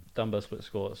 dumbbell split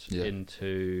squats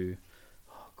into.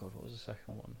 Oh God, what was the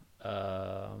second one? Come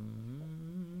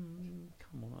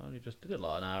on, I only just did it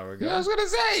like an hour ago. Yeah, I was gonna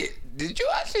say, did you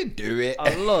actually do it?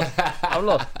 I've lost.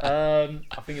 I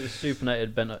think it was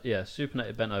supinated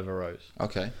bent over rows.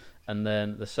 Okay. And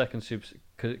then the second superset,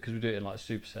 because we do it in like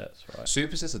supersets, right?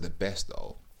 Supersets are the best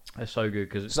though. They're so good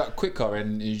because it's like quicker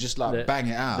and you just like bang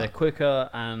it out. They're quicker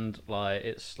and like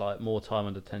it's like more time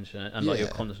under tension and like you're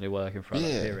constantly working throughout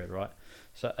that period, right?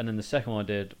 So and then the second one I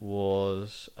did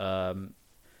was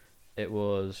it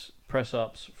was press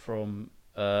ups from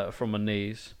my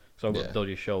knees, so I've got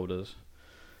dodgy shoulders,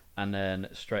 and then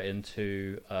straight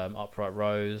into upright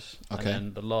rows. Okay. And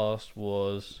then the last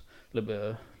was a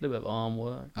little bit of arm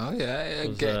work. Oh yeah.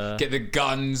 Get the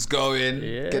guns going.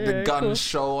 Get the gun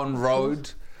show on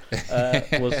road.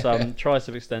 Was some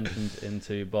tricep extensions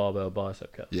into barbell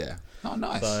bicep curls. Yeah. Oh,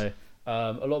 nice. So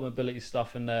a lot of mobility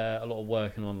stuff in there. A lot of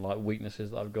working on like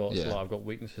weaknesses that I've got. Yeah. So like, I've got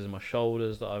weaknesses in my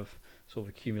shoulders that I've sort of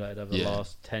accumulated over the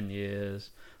last 10 years.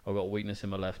 I've got weakness in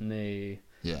my left knee.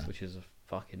 Yeah. Which is a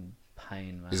fucking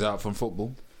pain, man. Is that from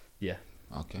football? Yeah.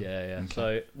 Okay. Yeah. Okay.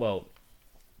 So well,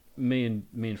 me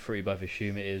and Fruity both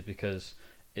assume it is because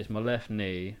it's my left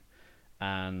knee.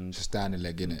 And just standing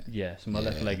leg, innit? Yeah, so my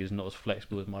left leg is not as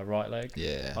flexible as my right leg.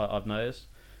 Yeah, I've noticed.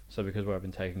 So because where I've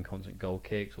been taking constant goal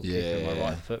kicks or kicking my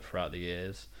right foot throughout the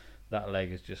years, that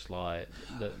leg is just like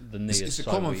the knee. It's a so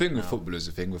common thing now. with footballers.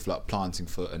 A thing with like planting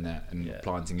foot and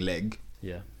planting leg.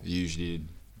 Yeah, usually,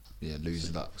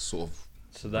 loses that sort of.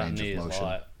 So that knee is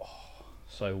like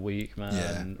so weak, man,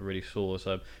 and really sore.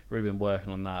 So I've really been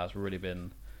working on that. It's really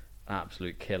been an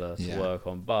absolute killer to work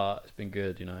on, but it's been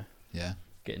good, you know. Yeah.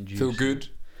 Getting juicy.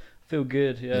 Feel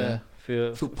good, yeah.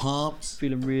 Feel pumped.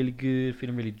 Feeling really good,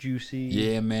 feeling really juicy.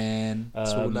 Yeah, man.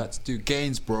 That's what we like to do.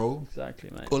 Gains, bro. Exactly,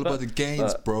 mate. All about the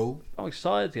gains, bro. I'm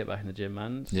excited to get back in the gym,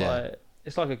 man.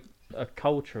 It's like a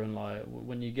culture, and like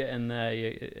when you get in there,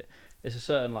 it's a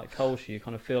certain like culture. You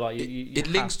kind of feel like you it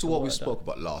links to what we spoke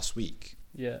about last week.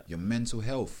 Yeah. Your mental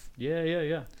health.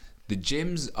 Yeah. The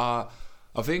gyms are,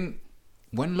 I think,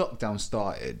 when lockdown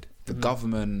started, the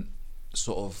government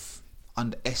sort of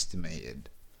underestimated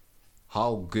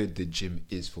how good the gym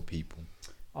is for people.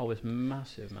 Oh, it's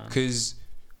massive, man. Because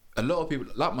a lot of people,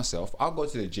 like myself, I'll go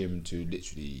to the gym to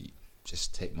literally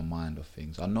just take my mind off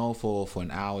things. I know for an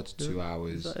hour to 2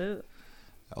 hours. Is that it?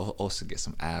 I'll also get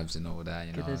some abs and all that,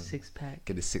 you know. Get a six pack.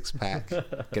 Get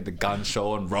the gun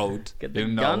show on road. Get the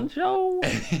gun show.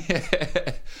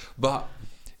 But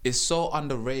it's so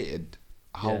underrated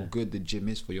how good the gym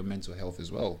is for your mental health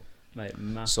as well. Mate,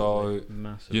 massively. So,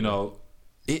 you know,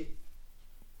 it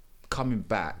coming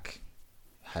back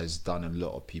has done a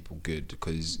lot of people good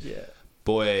because,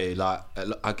 boy, like,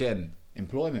 again,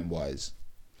 employment-wise,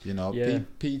 you know,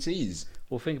 PTs.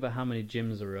 Well, think about how many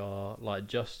gyms there are, like,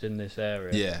 just in this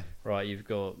area. Yeah. Right, you've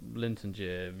got Linton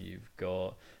Gym, you've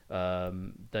got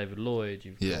David Lloyd,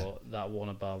 you've got that one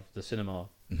above the cinema.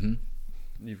 Mm-hmm.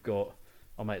 You've got...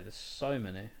 Oh mate, there's so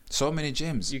many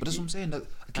gyms. But that's what I'm saying. That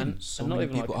again, so many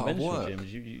people out of work. Gyms.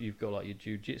 You've got like your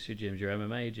jiu-jitsu gyms, your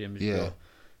MMA gyms.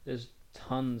 There's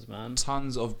tons, man.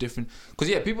 Tons of different. Because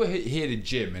people hear the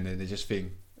gym and then they just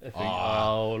think,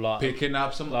 like picking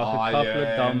up some like a couple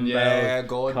of dumbbells,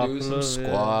 go and do some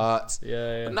squats.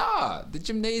 Yeah. But nah, the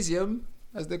gymnasium,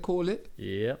 as they call it,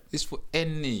 is for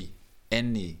any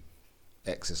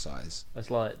exercise.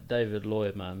 It's like David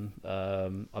Lloyd, man.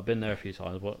 I've been there a few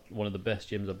times. One of the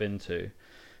best gyms I've been to,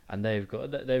 and they've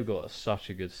got such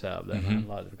a good setup there, man.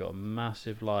 Like they've got a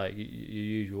massive like your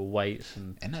usual weights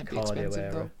and cardio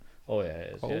area. Though? Oh yeah,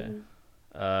 it is.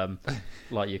 Yeah.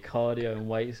 Like your cardio and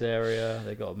weights area.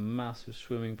 They got a massive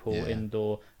swimming pool,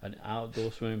 indoor and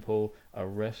outdoor swimming pool, a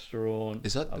restaurant,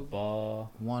 is that a bar.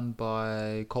 One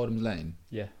by Coldham's Lane?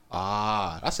 Yeah.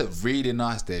 That's a really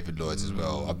nice David Lloyd's as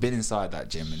well. I've been inside that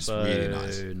gym and it's really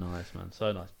nice. So nice, man.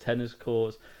 So nice. Tennis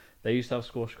courts. They used to have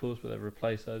squash courts, but they've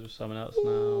replaced those with someone else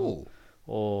now.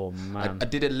 Oh man. I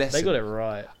did a lesson. They got it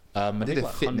right. I did a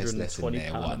fitness lesson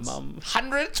there once.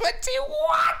 120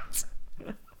 what?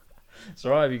 It's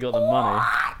alright if you got the money.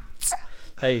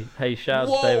 Hey, shout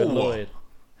out to David Lloyd.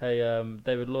 Hey,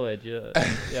 David Lloyd, hook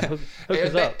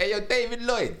us up. Hey, yo, David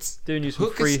Lloyd. Doing you some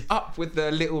hook free... us up with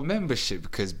the little membership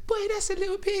because, boy, that's a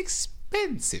little bit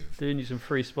expensive. Doing you some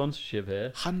free sponsorship here.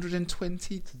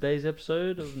 120. Today's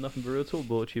episode of Nothing But Real Talk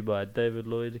brought to you by David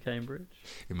Lloyd of Cambridge.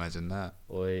 Imagine that.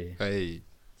 Oi. Hey.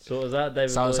 Sort us out,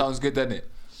 David Lloyd. Sounds good, doesn't it?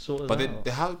 Sort us but out.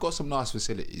 they have got some nice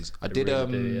facilities. I did a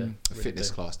fitness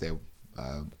class there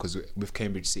because with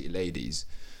Cambridge City Ladies,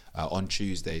 on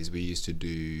Tuesdays we used to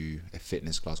do a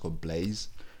fitness class called Blaze.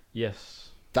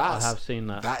 Yes, I have seen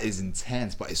that. That is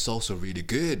intense, but it's also really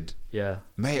good. Yeah,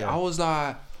 mate. Yeah. I was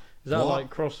like, is that what? like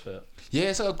CrossFit? Yeah,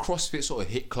 it's like a CrossFit sort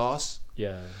of HIIT class.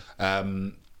 Yeah.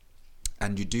 And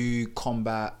you do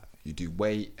combat, you do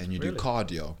weight, and you do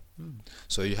cardio.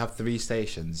 So you have 3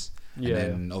 stations. And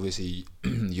then obviously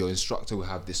your instructor will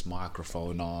have this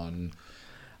microphone on.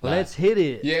 Like, let's hit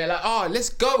it. Yeah, like, oh, let's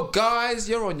go, guys.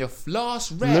 You're on your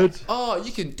last rep.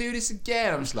 You can do this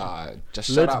again. I'm just like,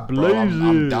 just shut up, bro.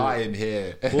 I'm dying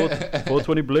here.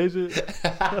 420 blaze it.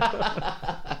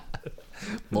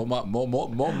 more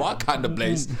my kind of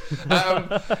blaze.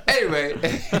 Anyway,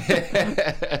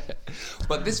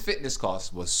 but this fitness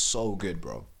class was so good,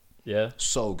 bro. Yeah,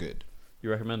 so good.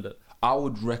 You recommend it? I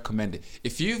would recommend it.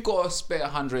 If you've got a spare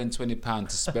 £120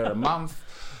 to spare a month,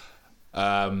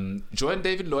 join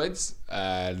David Lloyd's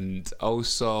and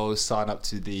also sign up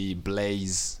to the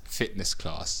Blaze fitness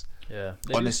class. Yeah,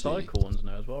 they honestly, do cycle ones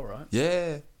now as well, right?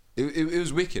 Yeah, it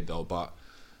was wicked though, but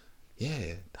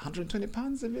yeah,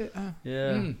 £120 a bit.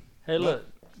 Hey, look,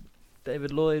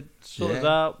 David Lloyd, sort it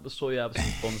out. We'll sort you out with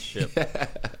some sponsorship.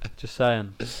 Just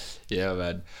saying. Yeah,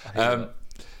 man.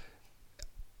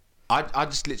 I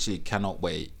just literally cannot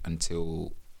wait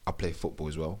until I play football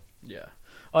as well. Yeah,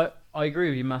 I agree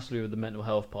with you massively with the mental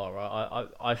health part, right?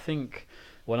 I think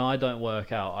when I don't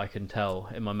work out, I can tell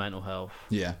in my mental health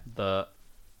that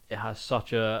it has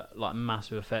such a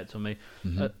massive effect on me,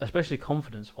 especially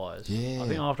confidence-wise. Yeah. I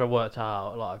think after I worked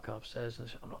out, I go upstairs and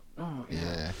I'm like, oh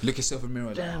yeah. Look yourself in the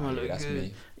mirror. Damn, I look that's good.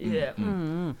 Me. Yeah.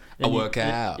 I work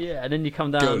out. Yeah, and then you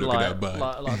come down from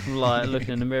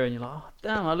looking in the mirror and you're like, oh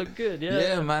damn, I look good. Yeah.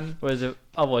 Yeah, man. Whereas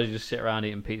otherwise you just sit around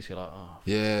eating pizza, you're like, oh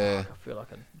yeah, fuck, I feel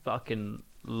like a fucking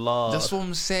lard. That's what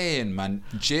I'm saying, man.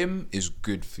 Gym is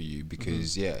good for you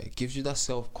because it gives you that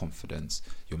self-confidence.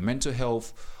 Your mental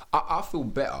health. I feel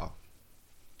better,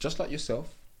 just like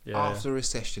yourself, after a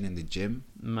session in the gym.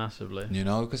 Massively. You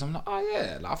know, because I'm like,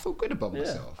 I feel good about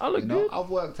myself. I look good. I've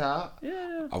worked out.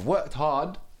 Yeah. I've worked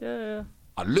hard. Yeah.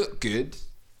 I look good.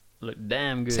 Look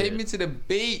damn good. Take me to the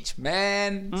beach,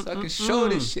 man, so I can show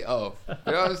this shit off.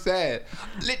 You know what I'm saying?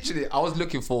 Literally, I was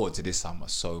looking forward to this summer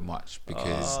so much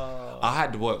because I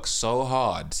had worked so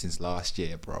hard since last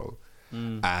year, bro.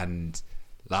 And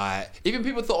even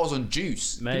people thought I was on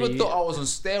juice. Mate, people thought I was on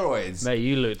steroids. Mate,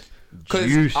 you looked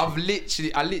because I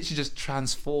literally just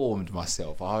transformed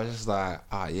myself. I was just like,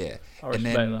 I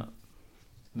respect that.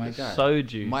 My guy. So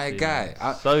juicy. My guy.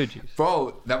 So juicy.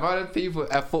 Bro, the amount of people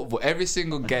at football, every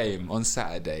single game on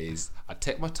Saturdays, I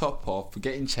take my top off, we're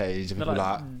getting changed, and people are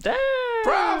like, damn,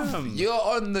 bruv, you're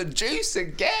on the juice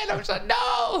again. I'm just like,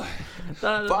 no.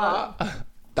 But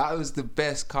that was the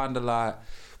best kind of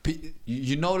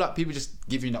people just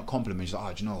give you that compliment. You're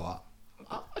like, do you know what?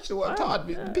 I actually worked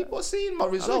hard. People are seeing my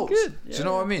results. Good. Do you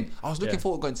know what I mean? I was looking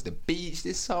forward to going to the beach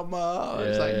this summer. I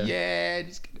was like,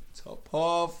 just get the top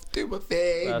off, do my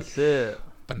thing. That's it.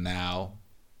 But now,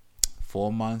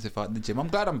 4 months without the gym. I'm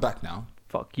glad I'm back now.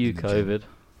 Fuck you, COVID.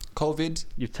 COVID.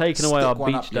 You've taken away our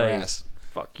beach days.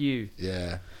 Fuck you.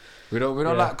 Yeah. We don't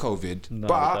like COVID. No,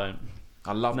 but we don't.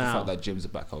 I love the fact that gyms are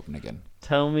back open again.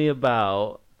 Tell me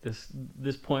about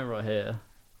this point right here.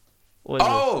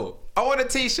 I want a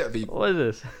t-shirt, people. What is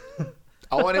this?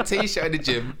 I want a t-shirt in the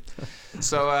gym.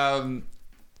 So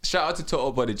shout out to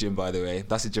Total Body Gym, by the way.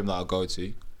 That's the gym that I'll go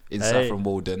to in Saffron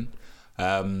Walden.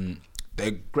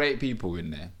 They're great people in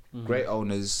there. Great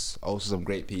owners, also some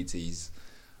great PTs.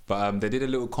 But they did a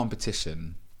little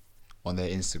competition on their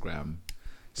Instagram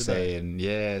saying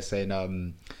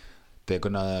they're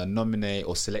gonna nominate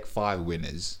or select 5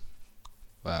 winners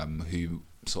who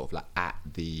sort of at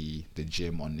the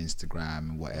gym on Instagram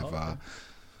and whatever. Okay.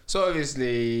 So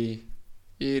obviously,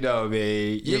 you know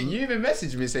me. You even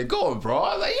messaged me saying, "Go on, bro."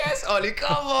 I was like, "Yes, Ollie,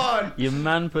 come on." Your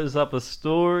man puts up a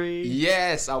story.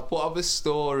 Yes, I put up a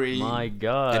story. My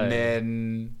God. And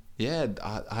then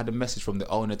I had a message from the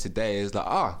owner today. It's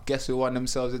like, guess who won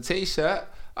themselves a t-shirt?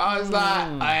 I was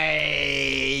like,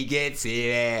 hey, get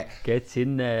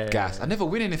in there. Gas. I never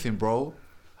win anything, bro.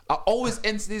 I always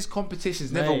enter these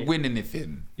competitions, never win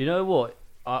anything. You know what?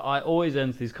 I always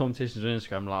enter these competitions on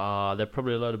Instagram like, they're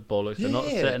probably a load of bollocks. They're not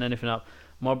setting anything up.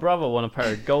 My brother won a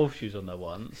pair of golf shoes on there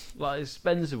once, like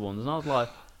expensive ones, and I was like,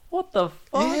 "What the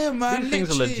fuck? Yeah, man. These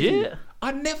things are legit."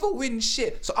 I never win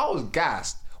shit, so I was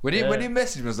gassed when he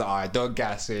messaged me. I was like, "Alright, don't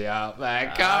gas it up,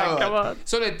 man. Come on."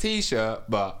 It's on a t-shirt,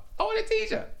 but I want a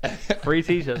t-shirt. Free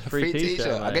t-shirts, free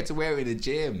t-shirt. I get to wear it in the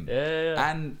gym.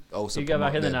 Yeah. And also you go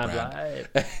back in there now,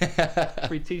 like, hey,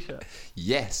 free t-shirt.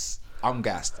 Yes, I'm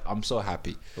gassed. I'm so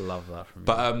happy. Love that from you.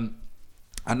 But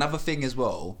another thing as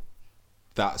well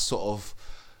that sort of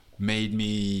made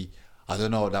me, I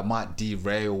don't know, that might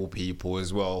derail people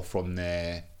as well from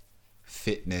their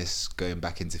fitness, going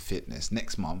back into fitness.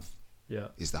 Next month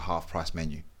is the half price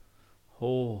menu.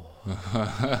 Oh.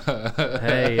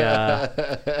 Hey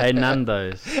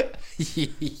Nando's,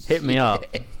 hit me up.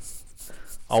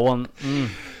 I want.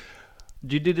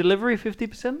 Do you do delivery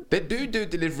 50%? They do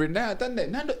delivery now, don't they?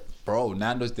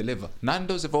 Nando's deliver.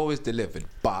 Nando's have always delivered,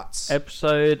 but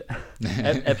episode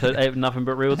 8, nothing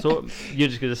but real talk. You're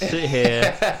just gonna sit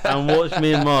here and watch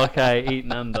me and MarKay eat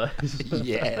Nando's.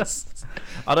 Yes.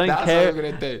 I don't care. What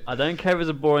we're gonna do. I don't care if it's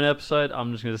a boring episode.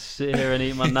 I'm just gonna sit here and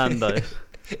eat my Nando's.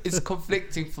 It's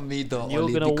conflicting for me though. You're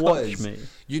Ollie, gonna watch me.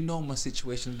 You know my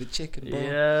situation with the chicken, bro.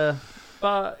 Yeah,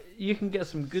 but you can get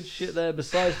some good shit there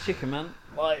besides chicken, man.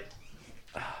 Like,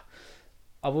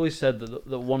 I've always said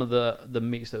that one of the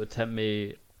meats that would tempt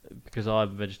me, because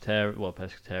I'm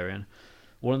pescatarian,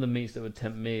 one of the meats that would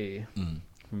tempt me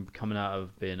from coming out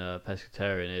of being a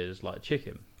pescatarian is like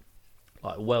chicken,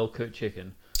 like well cooked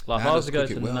chicken. Like if I was to go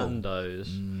to Nando's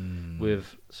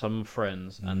with some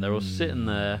friends and they're all sitting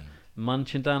there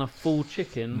munching down a full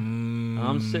chicken, and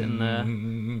I'm sitting there,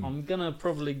 I'm gonna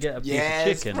probably get a piece of chicken.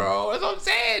 Yes, bro, that's what I'm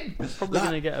saying. Probably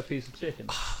gonna get a piece of chicken,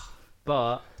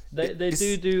 but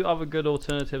they do other good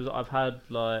alternatives. I've had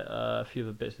like a few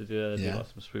other bits to do. They do like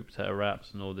some sweet potato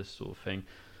wraps and all this sort of thing.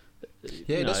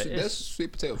 Yeah, those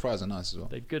sweet potato fries are nice as well.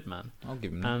 They're good, man. I'll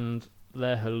give them that. And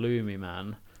their halloumi,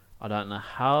 man. I don't know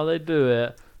how they do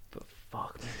it, but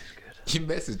fuck, this is good. You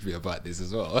messaged me about this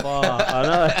as well. I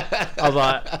know. I was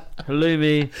like,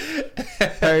 halloumi,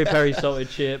 peri salted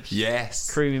chips,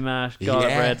 yes, creamy mash,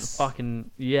 garlic bread, fucking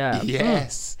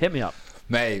yes. Hit me up,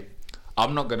 mate.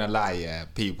 I'm not gonna lie,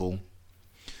 people.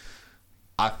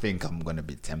 I think I'm gonna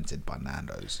be tempted by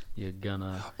Nando's. You're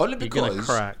gonna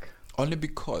crack. Only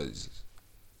because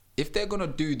if they're gonna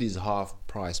do these half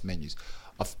price menus,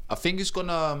 I think it's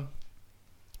gonna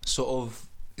sort of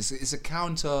it's a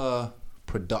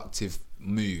counterproductive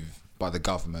move by the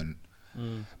government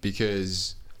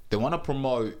because they want to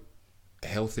promote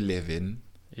healthy living.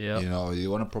 Yeah, you know, they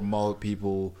want to promote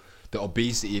people. The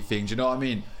obesity thing, do you know what I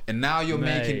mean? And now you're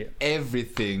making every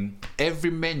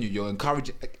menu, you're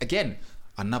encouraging, again,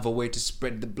 another way to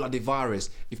spread the bloody virus.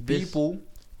 If people,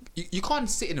 you can't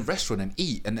sit in a restaurant and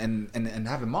eat and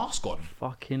have a mask on.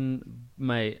 Fucking,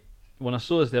 mate, when I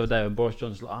saw this the other day when Boris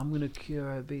Johnson's like, I'm going to cure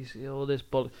obesity, all this,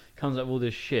 comes up with all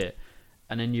this shit,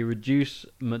 and then you reduce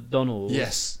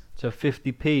McDonald's to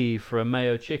 50p for a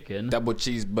mayo chicken. Double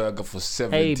cheeseburger for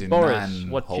 79. Hey, Boris,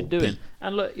 what you doing?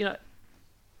 And look, you know,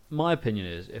 my opinion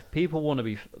is, if people want to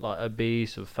be like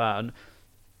obese or fat, and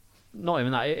not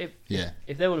even that,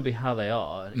 if they want to be how they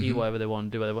are and eat whatever they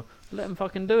want, do whatever they want, let them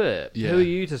fucking do it. Yeah. Who are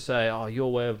you to say, oh,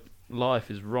 your way of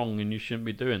life is wrong and you shouldn't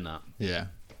be doing that? Yeah.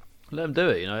 Let them do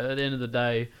it. You know, at the end of the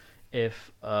day,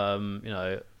 if you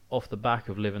know, off the back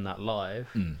of living that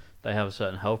life, they have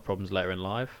certain health problems later in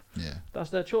life. Yeah. That's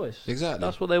their choice. Exactly.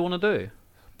 That's what they want to do.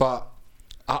 But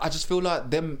I just feel like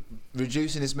them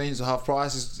reducing this menu to half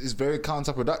price is very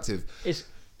counterproductive.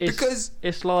 Because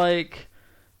it's like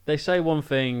they say one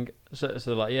thing, so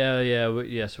they're like,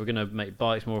 so we're gonna make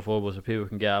bikes more affordable so people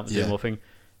can get out and do more thing,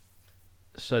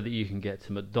 so that you can get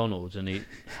to McDonald's and eat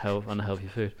unhealthy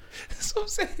food. That's what I'm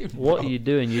saying. Bro. What are you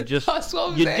doing? You're just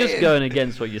going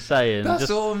against what you're saying. That's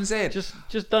what I'm saying.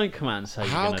 Just don't come out and say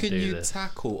how you're gonna do this. How can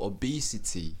you tackle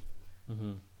obesity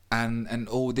and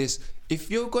all this? If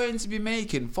you're going to be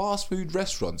making fast food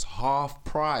restaurants half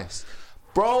price,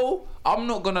 bro, I'm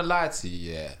not gonna lie to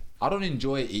you. Yeah, I don't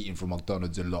enjoy eating from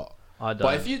McDonald's a lot. I don't.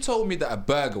 But if you told me that a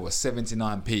burger was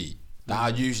 79p, that I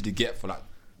usually get for like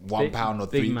 £1 or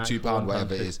 £2,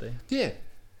 whatever it is. Yeah.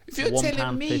 If you're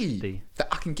telling me that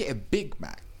I can get a Big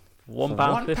Mac for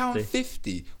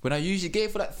 £1.50 when I usually get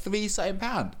it for like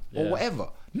 £3 or whatever,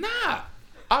 nah,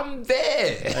 I'm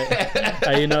there.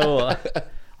 Hey, you know what?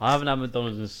 I haven't had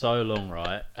McDonald's in so long,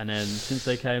 right? And then since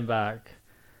they came back,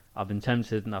 I've been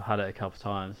tempted and I've had it a couple of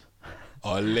times.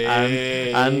 Ollie.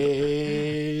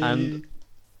 And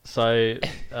so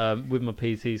with my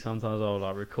PT, sometimes I'll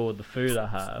like record the food I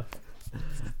have.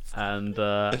 And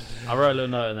I wrote a little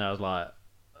note in there. I was like,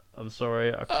 I'm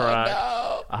sorry, I cracked.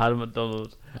 No. I had a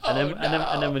McDonald's. And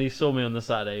then when he saw me on the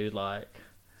Saturday, he was like,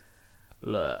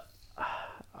 look,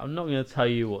 I'm not going to tell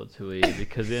you what to eat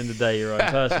because at the end of the day, you're your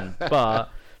own person. But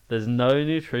there's no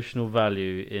nutritional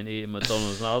value in eating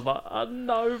McDonald's. And I was like, I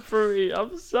know, Fruity.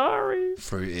 I'm sorry.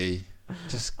 Fruity.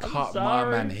 Just cut my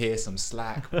man here some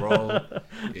slack, bro.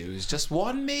 It was just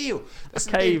one meal. That's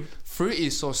Fruity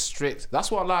is so strict.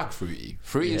 That's what I like, Fruity.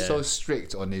 Fruity is so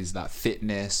strict on his like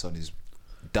fitness, on his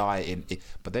dieting,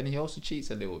 but then he also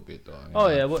cheats a little bit,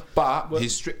 though.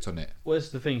 He's strict on it. What's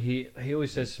the thing? He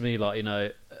always says to me, like, you know,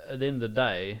 at the end of the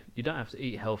day, you don't have to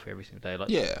eat healthy every single day.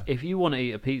 Like, if you want to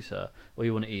eat a pizza or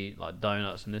you want to eat like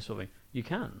donuts and this sort of thing, you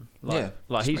can.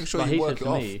 Like he said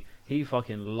to me, he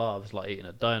fucking loves like eating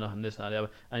a donut and this and the other,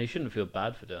 and he shouldn't feel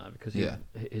bad for doing that because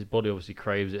his body obviously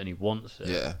craves it and he wants it.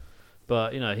 Yeah.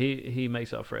 But you know he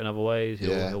makes up for it in other ways.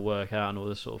 He'll work out and all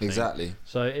this sort of thing. Exactly.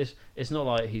 So it's not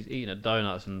like he's eating a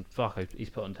donuts and he's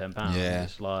put on 10 pounds. Yeah.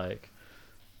 It's like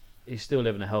he's still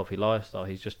living a healthy lifestyle.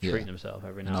 He's just treating himself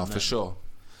every now and then. No, for sure.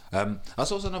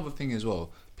 That's also another thing as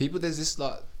well. There's this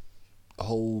like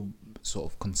whole sort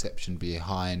of conception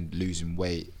behind losing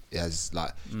weight as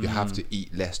like you have to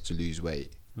eat less to lose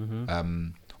weight,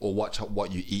 or watch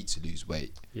what you eat to lose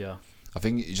weight. Yeah. I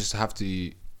think you just have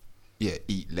to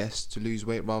eat less to lose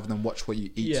weight rather than watch what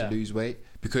you eat to lose weight,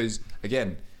 because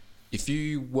again, if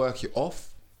you work it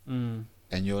off and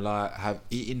you're like have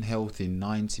eaten healthy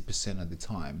 90% of the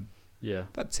time,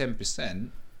 that 10%,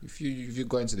 if you're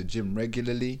going to the gym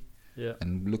regularly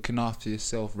and looking after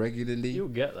yourself regularly, you'll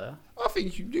get there. I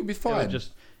think you'll be fine.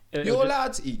 You're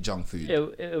allowed to eat junk food.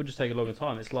 It'll just take a longer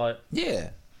time. It's like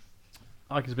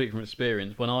I can speak from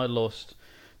experience. When I lost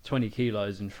 20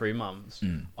 kilos in 3 months,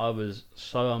 I was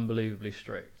so unbelievably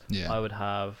strict. I would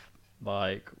have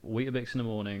like Weetabix in the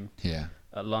morning.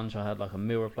 At lunch I had like a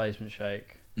meal replacement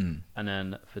shake, and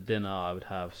then for dinner I would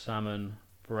have salmon,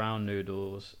 brown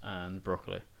noodles and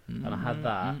broccoli. And I had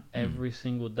that every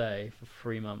single day for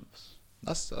 3 months.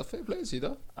 That's a fair play to you,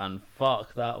 though. And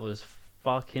fuck, that was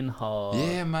fucking hard.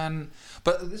 Yeah, man.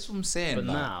 But this is what I'm saying. But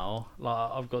now,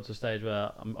 like, I've got to a stage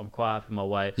where I'm quite happy with my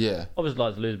weight. Yeah. Obviously, I'd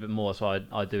like to lose a bit more, so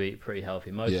I do eat pretty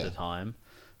healthy most of the time.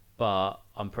 But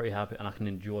I'm pretty happy, and I can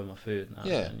enjoy my food now.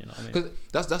 Yeah. Again, you know what I mean?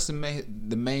 Because that's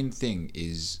the main thing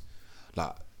is,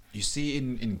 like, you see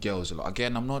in girls a lot.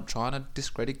 Again, I'm not trying to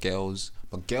discredit girls,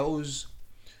 but girls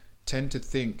tend to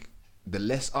think the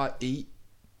less I eat,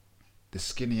 the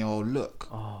skinnier I'll look.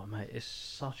 Oh mate, it's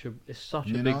such a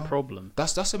big problem.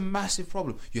 That's a massive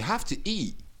problem. You have to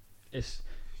eat.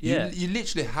 You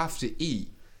literally have to eat.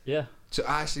 Yeah. To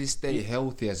actually stay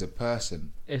healthy as a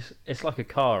person. It's like a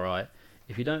car, right?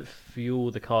 If you don't fuel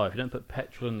the car, if you don't put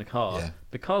petrol in the car,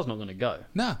 the car's not going to go.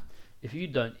 Nah. If you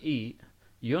don't eat,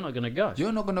 you're not going to go.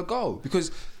 You're not going to go,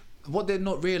 because what they're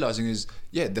not realizing is,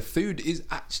 the food is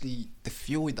actually the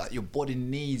fuel that your body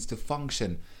needs to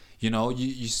function. You know,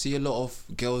 you see a lot of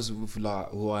girls with like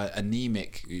who are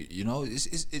anemic. You know,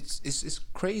 it's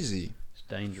crazy. It's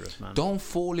dangerous, man. Don't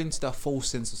fall into that false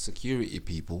sense of security,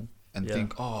 people, and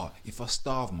think, if I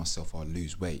starve myself, I'll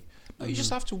lose weight. No, you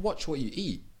just have to watch what you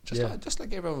eat. Just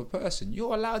like every other person,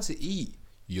 you're allowed to eat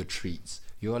your treats.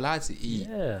 You're allowed to eat,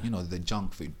 the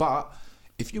junk food. But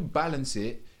if you balance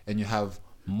it and you have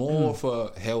more of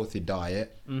a healthy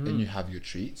diet and you have your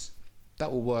treats,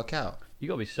 that will work out. You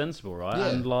got to be sensible, right?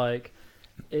 And like,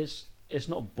 it's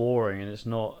not boring and it's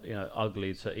not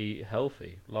ugly to eat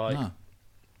healthy. Like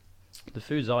the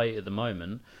foods I eat at the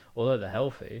moment, although they're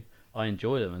healthy, I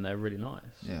enjoy them and they're really nice.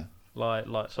 Yeah. Like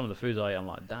some of the foods I eat, I'm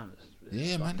like, damn, it's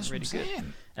that's really what I'm good.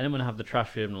 saying. And then when I have the trash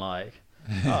food, I'm like,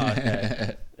 oh,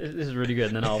 okay, this is really good.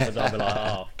 And then I'll be like,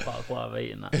 oh, fuck, why have I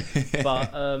eaten that?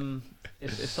 But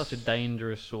it's such a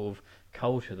dangerous sort of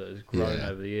culture that has grown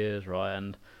over the years, right?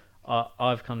 And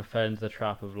I've kind of fell into the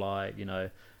trap of like, my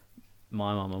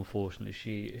mum, unfortunately,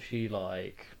 she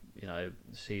like,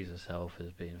 sees herself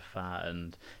as being fat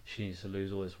and she needs to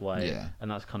lose all this weight.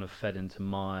 And that's kind of fed into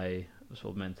my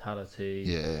sort of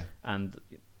mentality. And,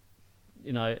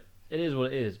 it is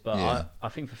what it is. But I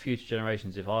think for future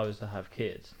generations, if I was to have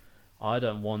kids, I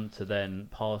don't want to then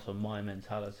pass on my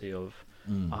mentality of,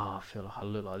 I feel like I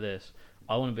look like this.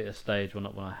 I want to be at a stage when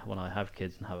I have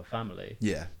kids and have a family,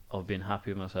 of being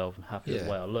happy with myself and happy with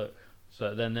the way I look.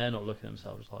 So then they're not looking at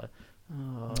themselves like,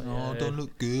 I don't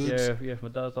look good. Yeah, if my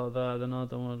dad's like that, then I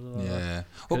don't want to. Yeah.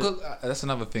 Well, that's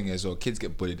another thing as well. Kids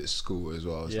get bullied at school as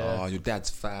well. It's like, your dad's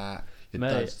fat, your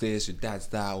dad's this, your dad's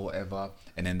that, or whatever.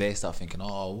 And then they start thinking,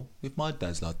 if my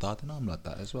dad's like that, then I'm like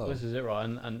that as well. This is it, right?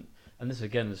 And this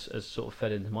again has sort of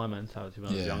fed into my mentality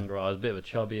when I was younger. I was a bit of a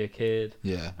chubbier kid.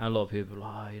 Yeah. And a lot of people were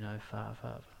like, fat,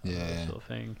 that sort of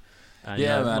thing. And,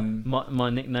 yeah, man. My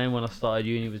nickname when I started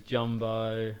uni was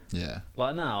Jumbo. Yeah.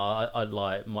 Like now, I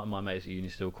like my mates at uni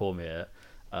still call me it,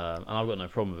 and I've got no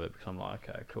problem with it because I'm like,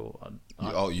 okay, cool.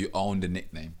 You own the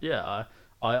nickname. Yeah,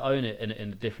 I own it in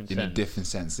a different sense. In a different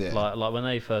sense, yeah. Like when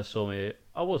they first saw me,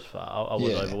 I was fat, I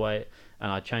was overweight,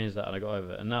 and I changed that and I got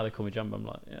over it. And now they call me Jumbo. I'm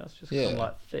like, yeah, it's just 'cause I'm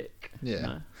like thick. Yeah. You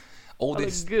know? All I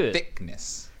this good.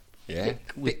 thickness. Yeah.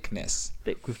 Thickness.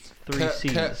 Thick with three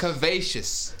C's.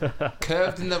 Curvaceous.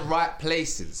 Curved in the right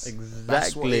places. Exactly.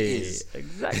 That's what it is.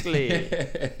 Exactly.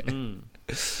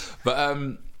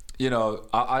 But you know,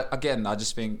 I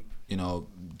just think, you know,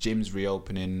 gyms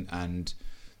reopening and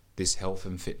this health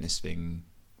and fitness thing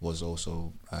was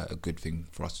also a good thing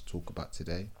for us to talk about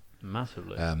today.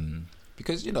 Massively.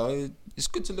 Because, you know, it's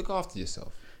good to look after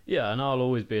yourself. Yeah, and I'll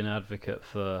always be an advocate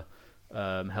for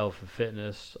health and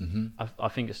fitness. Mm-hmm. I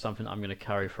think it's something I'm going to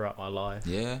carry throughout my life.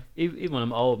 Yeah. Even when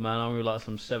I'm old, man, I'm like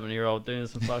some 70-year-old doing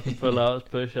some fucking pull-ups,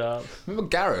 push-ups. Remember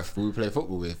Gareth, who we play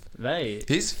football with? Mate.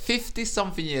 He's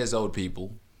 50-something years old,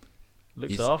 people.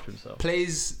 Looks after himself.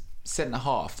 Plays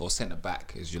centre-half or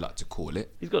centre-back, as you like to call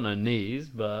it. He's got no knees,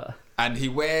 but... And he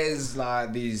wears,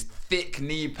 like, these thick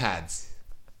knee pads.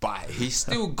 But he's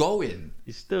still going.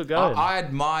 He's still going. I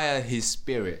admire his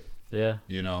spirit. Yeah.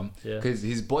 You know? Yeah. Because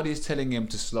his body's telling him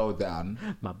to slow down.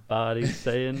 My body's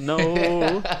saying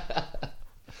no.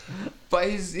 But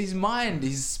his mind,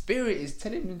 his spirit is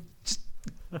telling him,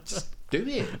 just do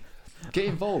it. Get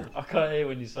involved. I can't hear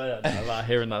when you say that now. I like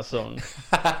hearing that song.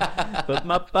 But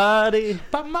my body's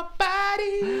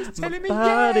telling me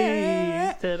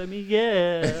yeah. Telling me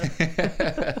yeah.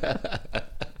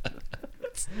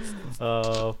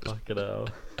 Oh, fucking hell.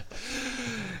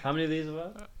 How many of these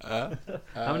are there?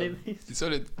 How many of these? It's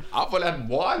only, I've only had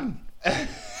one.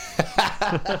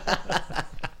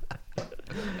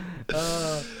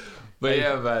 But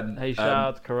yeah, man. Hey, shout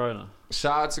out to Corona.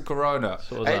 Shout out to Corona.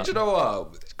 Hey, that. do you know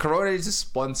what? Corona needs to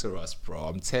sponsor us, bro.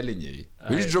 I'm telling you.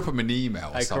 We just drop them an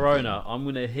email or something. Corona, I'm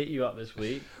going to hit you up this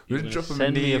week. We just drop them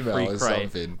an email or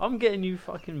something. I'm getting you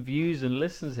fucking views and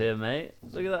listens here, mate.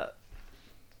 Look at that.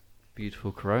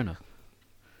 Beautiful Corona.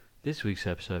 This week's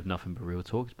episode of Nothing But Real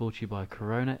Talk is brought to you by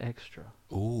Corona Extra.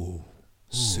 Ooh,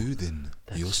 soothing.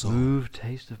 That your smooth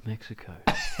taste of Mexico.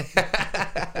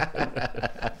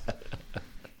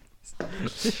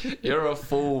 You're a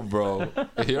fool, bro.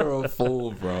 You're a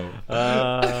fool, bro.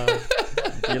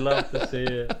 You love to see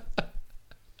it.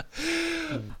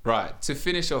 Right, to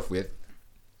finish off with,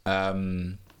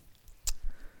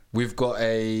 we've got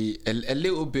a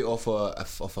little bit of a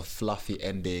fluffy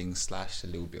ending / a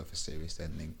little bit of a serious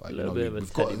ending, but you know,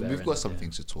 we've got some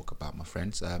things to talk about, my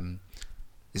friends.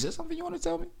 Is there something you want to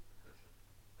tell me?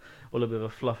 Well, a bit of a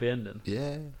fluffy ending.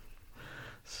 Yeah.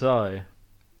 So,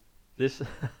 this,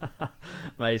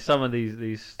 mate, some of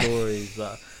these stories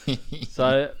that.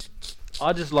 So,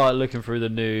 I just like looking through the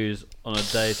news on a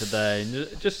day-to-day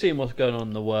and just seeing what's going on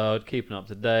in the world, keeping up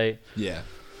to date. Yeah.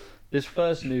 This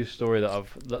first news story that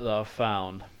I've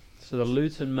found. So the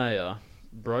Luton mayor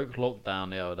broke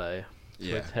lockdown the other day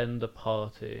to attend a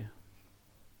party.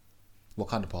 What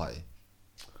kind of party?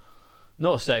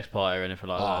 Not a sex party or anything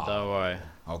like that. Don't worry.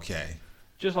 Okay.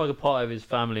 Just like a party of his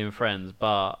family and friends,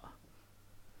 but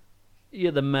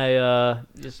you're the mayor.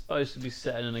 You're supposed to be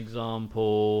setting an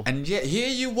example. And yet here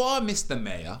you are, Mr.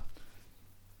 Mayor,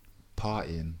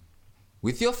 partying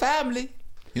with your family.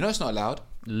 You know it's not allowed.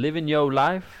 Living your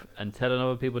life and telling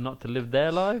other people not to live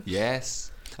their life.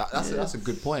 Yes. That's a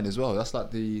good point as well. That's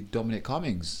like the Dominic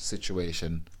Cummings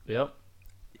situation. Yep.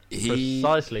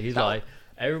 Precisely. He's like,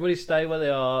 everybody stay where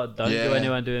they are. Don't go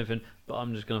anywhere and do anything. But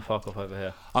I'm just going to fuck off over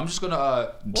here. I'm just going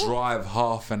to drive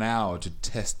half an hour to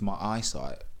test my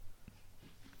eyesight.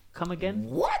 Come again?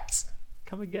 What?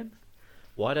 Come again?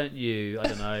 Why don't you, I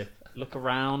don't know, look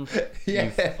around,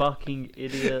 you fucking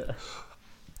idiot.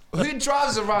 Who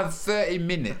drives around 30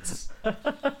 minutes?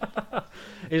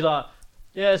 He's like,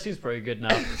 yeah, it seems pretty good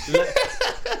now.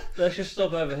 Let's just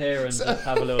stop over here and just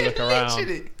have a little look around.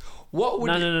 Literally, what would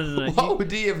no. What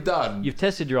would he have done? You've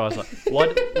tested your eyes.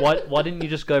 Like, why didn't you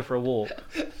just go for a walk?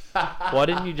 Why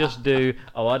didn't you just do,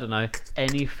 I don't know,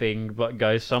 anything but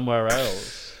go somewhere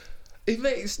else? It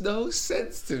makes no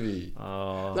sense to me.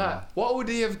 Like, what would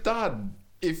he have done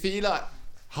if he like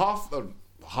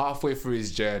halfway through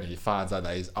his journey he finds out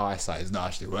that his eyesight is not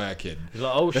actually working? He's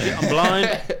like, oh shit, I'm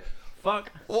blind.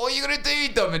 Fuck. What are you gonna do,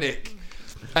 Dominic?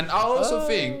 And I also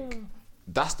think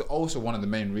that's also one of the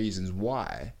main reasons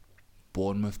why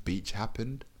Bournemouth Beach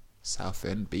happened,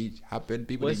 Southend Beach happened.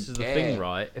 People didn't care. This is the thing,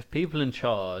 right? If people in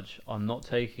charge are not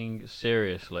taking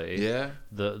seriously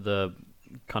the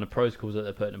kind of protocols that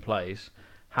they're putting in place,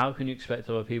 how can you expect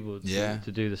other people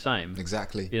to do the same?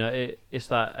 Exactly. You know, it's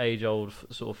that age-old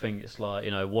sort of thing. It's like,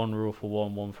 you know, one rule for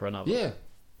one for another. Yeah,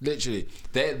 literally.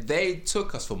 They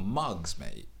took us for mugs,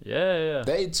 mate. Yeah.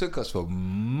 They took us for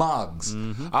mugs.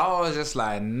 Mm-hmm. I was just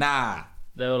like, nah.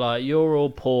 They were like, you're all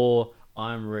poor,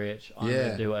 I'm rich, I'm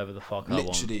going to do whatever the fuck I want.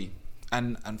 Literally.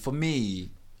 And for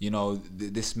me, you know,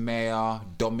 this mayor,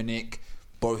 Dominic,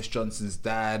 Boris Johnson's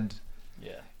dad,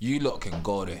 you lot can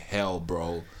go to hell,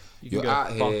 bro. You're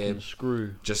out here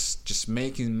just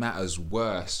making matters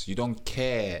worse. You don't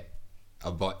care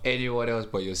about anyone else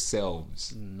but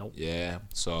yourselves. Nope. Yeah.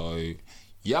 So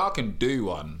y'all can do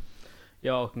one.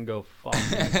 Y'all can go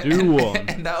fucking do one.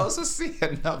 And I also see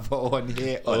another one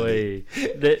here, Ollie.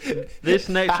 This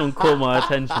next one caught my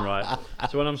attention, right?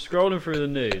 So when I'm scrolling through the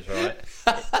news, right,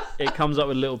 it comes up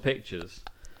with little pictures.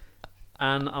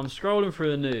 And I'm scrolling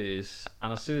through the news,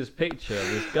 and I see this picture of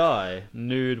this guy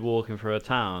nude walking through a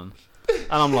town. And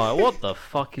I'm like, what the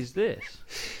fuck is this?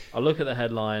 I look at the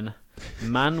headline,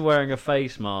 man wearing a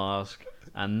face mask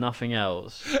and nothing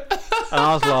else. And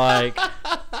I was like,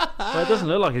 well, it doesn't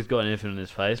look like he's got anything on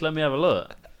his face. Let me have a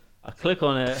look. I click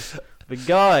on it. The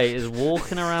guy is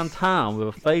walking around town with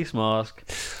a face mask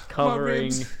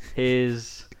covering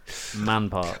his man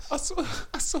parts. I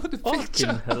saw the fucking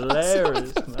picture.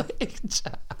 Hilarious, man.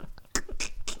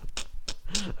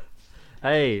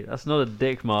 Hey, that's not a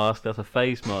dick mask, that's a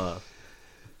face mask.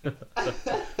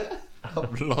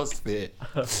 I've lost it.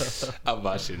 I've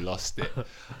actually lost it.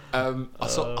 I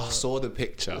saw the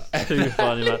picture. Too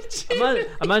funny, man.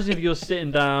 Imagine if you're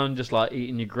sitting down, just like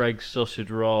eating your Greg's sausage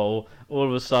roll. All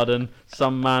of a sudden,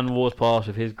 some man walks past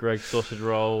with his Greg's sausage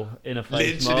roll in a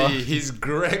face mask. Literally, his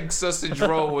Greg's sausage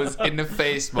roll was in the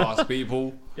face mask,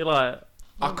 people. You're like,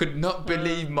 I could not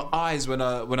believe my eyes when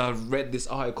I read this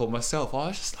article myself. I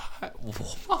was just like,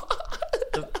 what?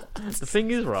 The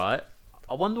thing is, right,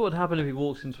 I wonder what would happen if he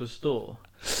walks into a store.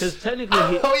 Because technically...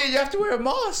 you have to wear a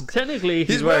mask. Technically,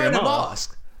 he's wearing a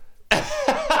mask.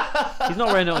 He's not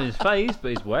wearing it on his face,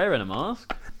 but he's wearing a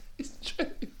mask. It's true.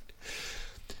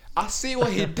 I see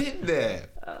what he did there.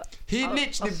 He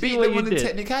literally beat them on the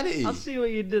technicality. I see what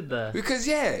you did there. Because,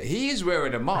 he is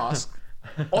wearing a mask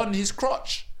on his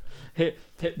crotch. They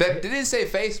didn't say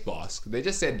face mask. They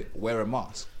just said wear a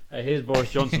mask. Hey, here's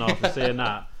Boris Johnson after saying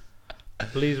that.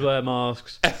 Please wear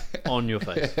masks on your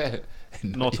face,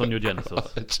 not on your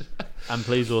genitals. And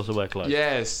please also wear clothes.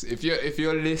 Yes, if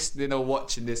you're listening or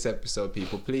watching this episode,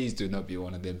 people, please do not be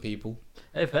one of them people.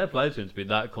 Hey, fair play to him to be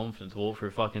that confident to walk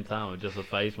through fucking town with just a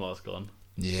face mask on.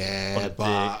 Yeah,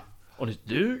 but on his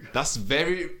dick. That's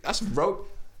rope.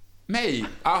 Mate,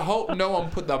 I hope no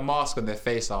one put that mask on their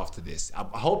face after this. I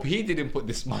hope he didn't put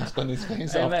this mask on his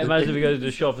face after this. Imagine if we go to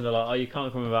the shop and they're like, oh, you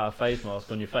can't come without a face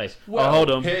mask on your face. Well,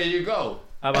 hold on. Here you go.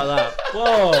 How about that?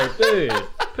 Whoa, dude.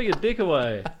 Put your dick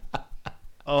away.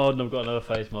 Oh, no, I've got another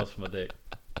face mask for my dick.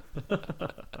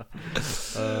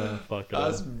 Fuck.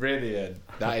 That's brilliant.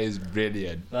 That is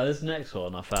brilliant. Now, this next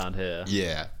one I found here.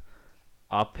 Yeah.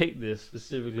 I picked this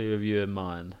specifically with you in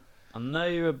mind. I know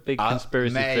you're a big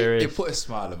conspiracy theorist. You put a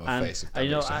smile on my face. And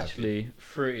you know, actually,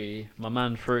 Fruity, my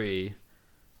man Fruity,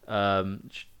 told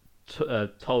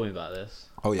me about this.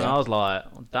 Oh, yeah. And I was like,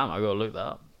 damn, I got to look that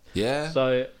up. Yeah.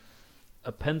 So,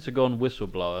 a Pentagon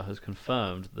whistleblower has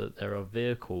confirmed that there are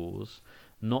vehicles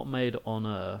not made on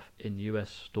Earth in US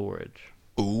storage.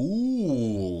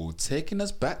 Ooh, taking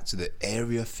us back to the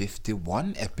Area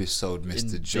 51 episode, Mr.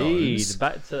 Indeed. Jones.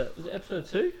 Back to, was it episode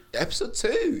 2? Episode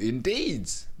 2, indeed.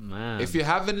 Man. If you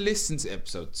haven't listened to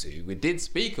episode 2, we did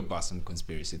speak about some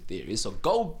conspiracy theories, so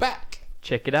go back.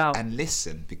 Check it out. And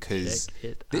listen, because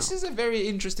this is a very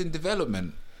interesting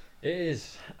development. It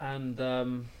is. And,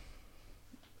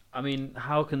 I mean,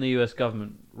 how can the US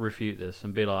government refute this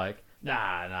and be like,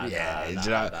 Nah.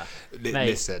 Mate,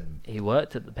 listen. He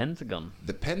worked at the Pentagon.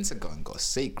 The Pentagon got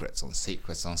secrets on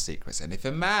secrets on secrets, and if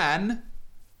a man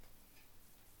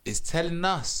is telling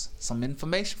us some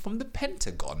information from the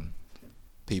Pentagon,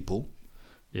 people,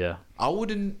 I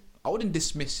wouldn't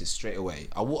dismiss it straight away.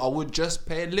 I would just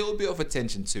pay a little bit of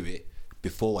attention to it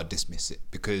before I dismiss it,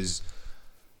 because,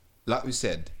 like we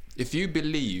said, if you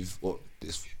believe, or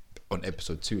this on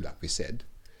episode 2, like we said,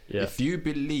 if you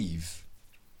believe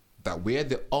that we're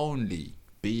the only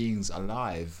beings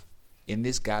alive in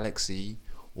this galaxy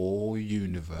or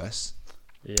universe,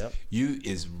 you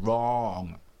is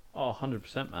wrong. Oh,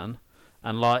 100%, man.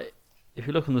 And like, if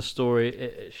you look on the story,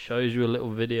 it shows you a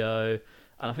little video, and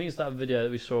I think it's that video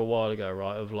that we saw a while ago,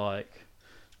 right, of like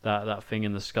that thing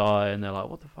in the sky, and they're like,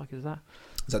 what the fuck is that?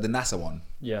 Is that the NASA one?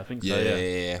 Yeah, I think so.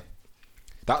 Yeah.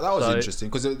 That was interesting,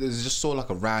 because it just saw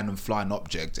like a random flying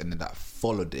object, and then that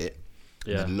followed it.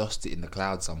 And they lost it in the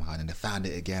cloud somehow, and then they found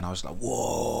it again. I was like,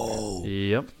 whoa.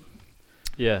 Yep.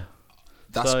 Yeah.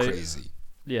 That's crazy.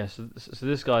 Yeah, so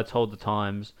this guy told the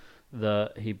Times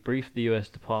that he briefed the US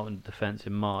Department of Defense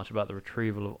in March about the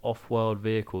retrieval of off-world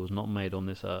vehicles not made on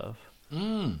this Earth.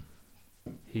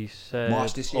 He said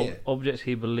March this year. Objects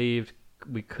he believed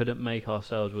we couldn't make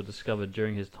ourselves were discovered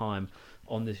during his time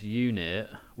on this unit,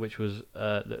 which was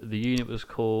the unit was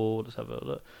called, let's have a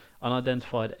look,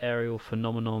 Unidentified Aerial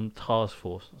Phenomenon Task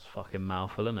Force. That's a fucking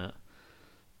mouthful, isn't it?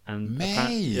 And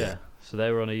so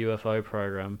they were on a UFO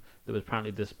program that was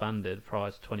apparently disbanded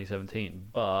prior to 2017.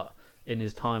 But in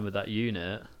his time with that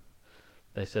unit,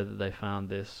 they said that they found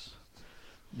these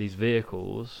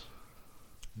vehicles.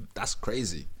 That's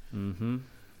crazy. Mm-hmm.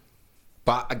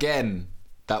 But again,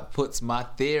 that puts my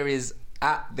theories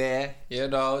out there,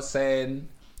 saying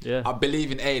I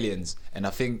believe in aliens, and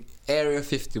I think Area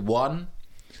 51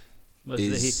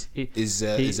 is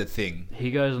a thing.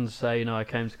 He goes on to say, I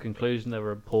came to the conclusion there were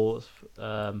reports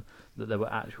that there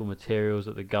were actual materials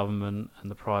that the government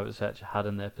and the private sector had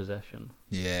in their possession.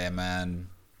 Yeah, man.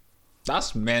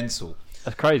 That's mental.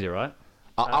 That's crazy, right?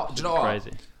 Do you know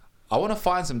crazy. What? I want to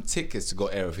find some tickets to go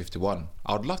Area 51.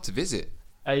 I would love to visit.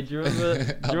 Hey, do you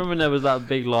remember when there was that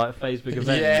big Facebook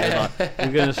event? Yeah.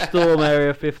 We're going to storm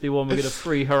Area 51. We're going to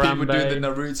free Harambe. People do the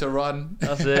Naruto run.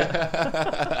 That's it.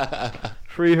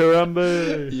 Free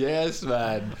Harambe. Yes,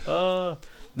 man.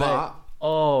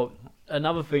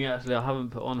 Another thing actually I haven't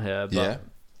put on here. But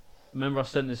remember I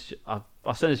sent this. I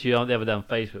sent this to you the other day on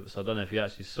Facebook, so I don't know if you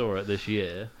actually saw it this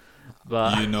year.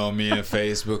 But you know me and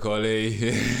Facebook,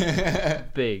 Ollie.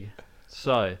 Big.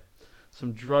 So,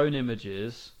 some drone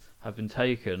images have been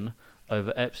taken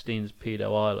over Epstein's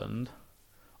pedo island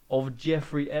of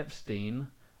Jeffrey Epstein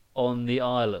on the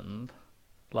island,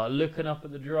 like looking up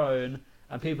at the drone,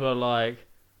 and people are like,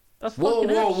 "That's fucking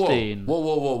Epstein." Whoa!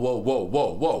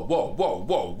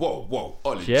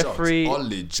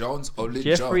 Ollie Jones.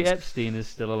 Jeffrey Epstein is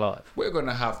still alive. We're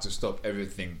gonna have to stop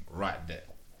everything right there.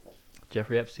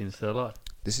 Jeffrey Epstein is still alive.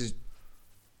 This is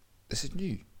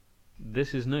new.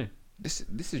 This is new. This is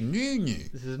new.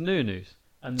 This is new news.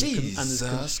 And there's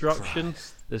construction.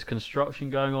 Christ. There's construction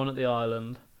going on at the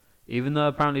island, even though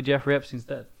apparently Jeffrey Epstein's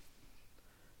dead.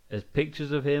 There's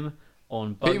pictures of him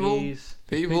on buggies.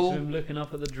 Pictures of him looking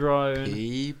up at the drone.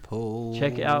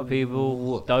 Check it out,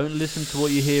 people. Don't listen to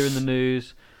what you hear in the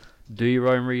news. Do your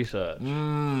own research.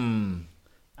 And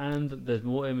there's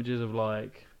more images of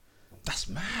That's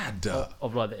mad.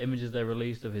 Of the images they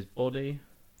released of his body.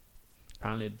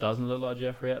 Apparently, it doesn't look like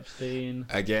Jeffrey Epstein.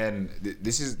 Again,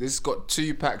 this got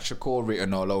Tupac Shakur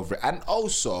written all over it, and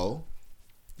also,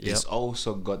 it's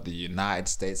also got the United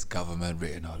States government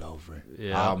written all over it.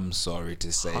 Yep. I'm sorry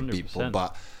to say, 100%. People,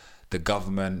 but the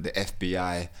government, the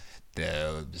FBI,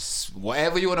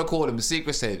 whatever you want to call them, the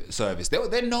Secret Service,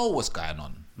 they know what's going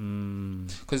on.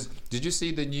 Because did you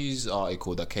see the news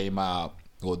article that came out,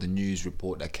 or the news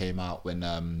report that came out when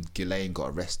Ghislaine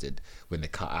got arrested when they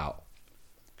cut out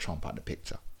Trump out of the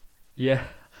picture? Yeah,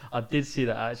 I did see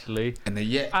that actually. And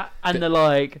they're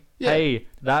like, hey,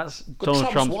 that's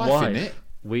Donald Trump's wife. In it.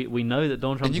 We know that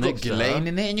Donald Trump's next to her. And you got Ghislaine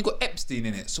in it, and you got Epstein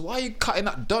in it. So why are you cutting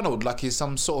up Donald like he's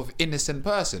some sort of innocent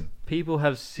person? People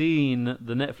have seen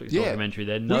the Netflix documentary.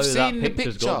 They know that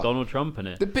picture's got Donald Trump in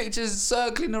it. The picture's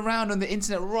circling around on the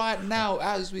internet right now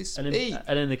as we speak.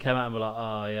 And then they came out and were like,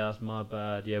 oh yeah, that's my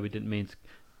bad. Yeah, we didn't mean to.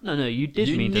 No, you did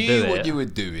mean to do it. You knew what you were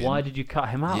doing. Why did you cut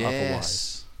him out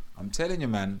otherwise? I'm telling you,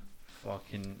 man.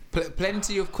 Fucking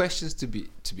plenty of questions to be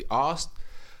asked.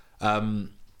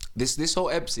 This whole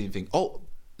Epstein thing.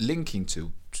 Linking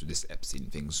to this Epstein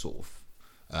thing, sort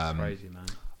of. Crazy, man.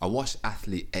 I watched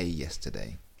Athlete A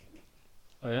yesterday.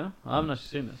 Oh yeah, I haven't actually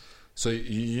seen this. So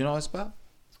you know what it's about?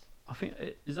 I think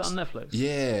is that on Netflix?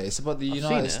 Yeah, it's about the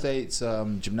United States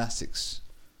gymnastics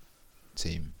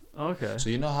team. Okay.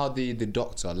 So you know how the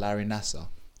doctor Larry Nassar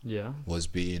was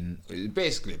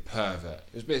basically a pervert.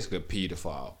 It was basically a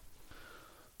paedophile.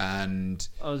 And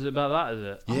is it about that? Is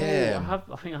it? Yeah.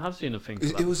 I think I have seen a thing.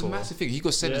 It was a massive thing. He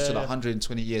got sentenced to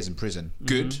 120 years in prison.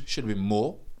 Good. Should have been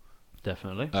more.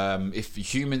 Definitely. If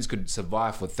humans could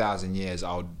survive for 1,000 years,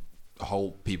 I would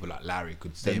hope people like Larry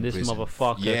could stay in prison. This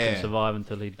motherfucker can survive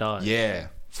until he dies. Yeah,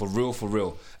 for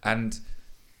real. And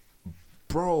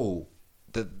bro,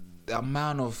 the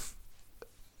amount of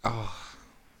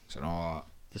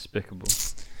despicable.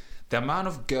 The amount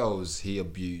of girls he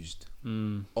abused.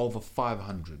 Over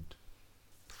 500.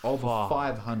 Over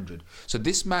 500. So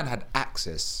this man had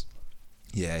access.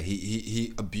 Yeah,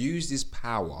 he abused his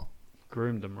power.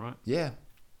 Groomed them, right? Yeah.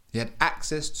 He had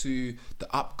access to the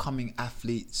upcoming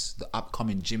athletes, the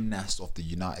upcoming gymnasts of the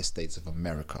United States of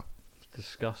America.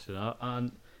 disgusting.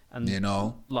 And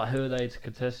like, who are they to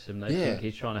contest him? They think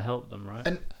he's trying to help them, right?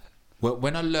 And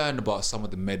when I learned about some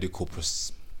of the medical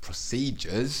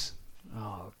procedures,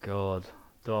 oh God,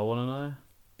 do I want to know?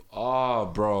 Oh,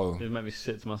 bro, it made me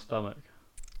sick to my stomach.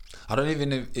 I don't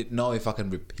even know if I can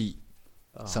repeat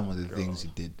some of the things he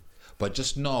did, but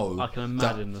just know I can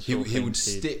imagine that he would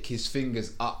stick his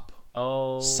fingers up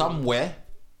somewhere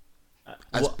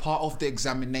as part of the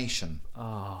examination.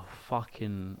 Oh,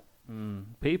 fucking.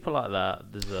 People like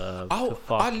that deserve to fucking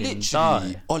I literally,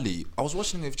 die. Ollie, I was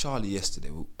watching with Charlie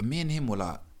yesterday. Me and him were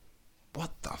like,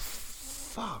 what the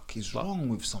fuck is wrong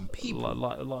with some people?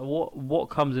 Like what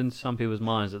comes into some people's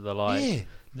minds that they're like,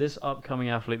 this upcoming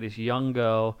athlete, this young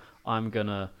girl, I'm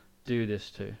gonna do this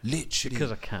to. Literally.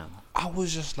 Because I can. I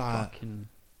was just like,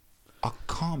 I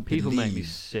can't believe. People make me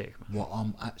sick, man. What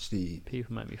I'm actually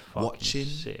People make me fucking watching,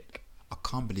 sick. I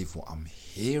can't believe what I'm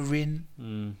hearing.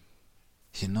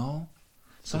 You know?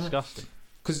 It's disgusting.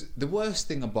 Because the worst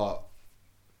thing about,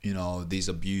 these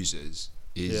abusers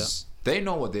is they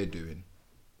know what they're doing.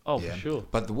 Oh, for sure.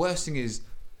 But the worst thing is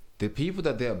the people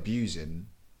that they're abusing,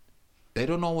 they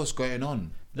don't know what's going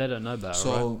on. They don't know about it,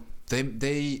 so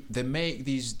they make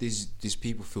these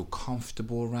people feel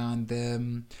comfortable around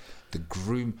them, the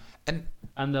groom, and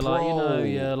they're like,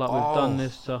 we've done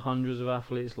this to hundreds of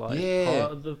athletes, like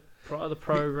part of the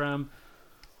program.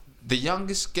 The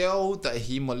youngest girl that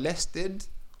he molested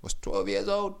was 12 years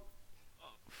old.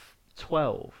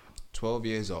 12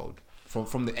 years old.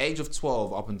 From the age of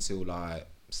 12 up until like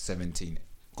 17.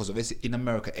 Because obviously in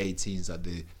America, 18 is like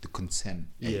the consent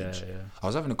age. Yeah. I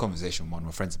was having a conversation with one of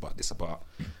my friends about this, about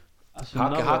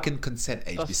how can consent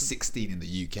age be 16 in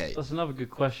the UK? That's another good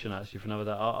question, actually, for another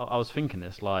day. I was thinking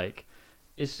this, like,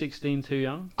 is 16 too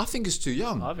young? I think it's too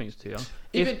young. I think it's too young.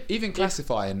 Even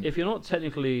classifying... If you're not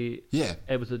technically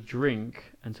able to drink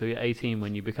until you're 18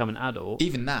 when you become an adult...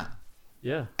 Even that.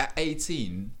 Yeah. At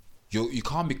 18, you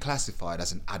can't be classified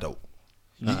as an adult.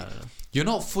 No. You're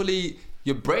not fully...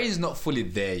 Your brain's not fully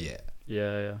there yet.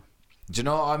 Yeah. Do you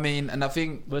know what I mean? And I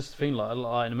think... Well, that's the thing,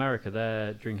 like in America,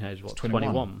 their drinking age is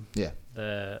 21? Yeah.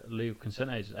 Their legal consent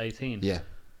age is 18. Yeah.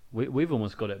 We've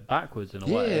almost got it backwards in a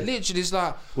way. Yeah, literally, it's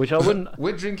like... Which I wouldn't...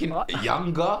 We're drinking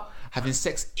younger, having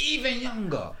sex even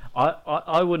younger.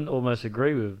 I wouldn't almost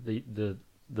agree with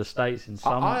the States in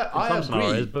some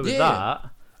scenarios, but with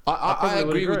that... I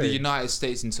agree with the United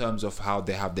States in terms of how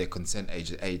they have their consent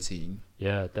age at 18.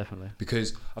 Yeah, definitely.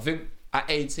 Because I think at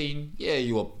 18,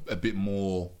 you're a bit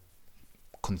more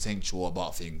consensual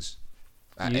about things.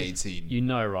 At 18, you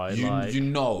know, right? You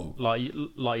know,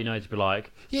 to be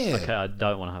like, okay, I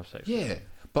don't want to have sex. Yeah,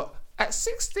 but at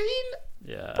 16,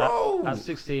 bro, at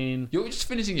 16, you're just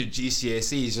finishing your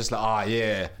GCSEs, just like,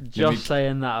 Just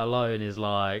saying that alone is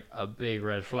like a big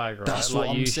red flag, right? That's what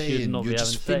I'm saying. Should not you're be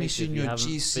just finishing your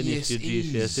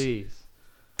GCSEs.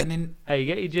 And then, hey,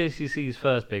 get your GCSEs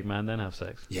first, big man, then have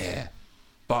sex. Yeah,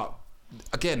 but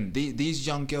again, these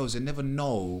young girls, they never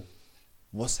know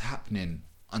what's happening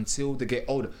until they get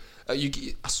older. I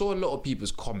saw a lot of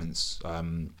people's comments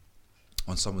on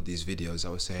some of these videos. I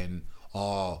was saying,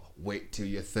 wait till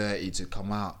you're 30 to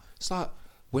come out. It's like,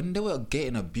 when they were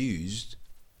getting abused,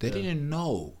 they didn't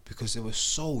know because they were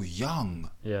so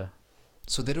young. Yeah.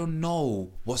 So they don't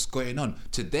know what's going on.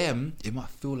 To them, it might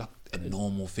feel like a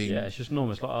normal thing. Yeah, it's just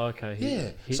normal. It's like,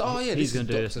 he's going to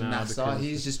do this now. Nasser.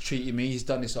 He's just treating me. He's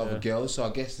done this to other girls, so I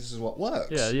guess this is what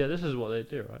works. Yeah, this is what they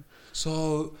do, right?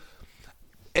 So...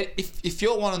 If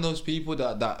you're one of those people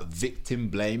that victim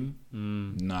blame,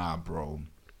 nah, bro.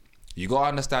 You gotta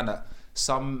understand that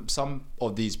some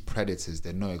of these predators,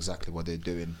 they know exactly what they're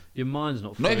doing. Your mind's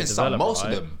not fully developed. Not even some. Most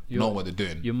right? of them know what they're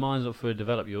doing. Your mind's not fully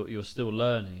developed. You're still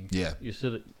learning. Yeah. You're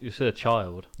still a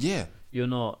child. Yeah. You're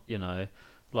not. Like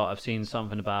I've seen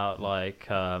something about like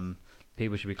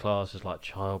people should be classed as like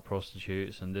child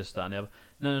prostitutes and this, that, and the other.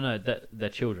 No, they're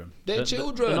children. They're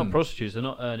children. They're not prostitutes. They're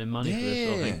not earning money for this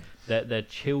sort of thing. They're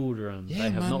children. Yeah, they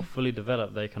have not fully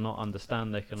developed. They cannot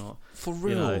understand. They cannot. For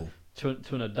real. To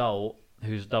an adult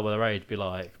who's double their age, be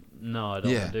like, no, I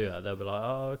don't want to do that. They'll be like,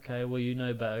 oh, okay, well, you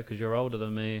know better because you're older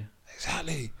than me.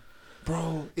 Exactly,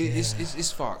 bro.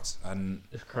 It's fucked, and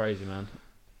it's crazy, man.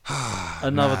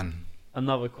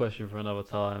 Another question for another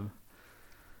time.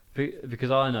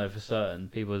 Because I know for certain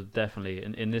people definitely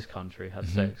in this country had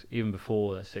sex even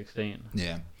before they're 16.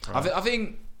 Yeah, right? I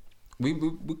think we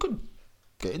could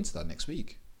get into that next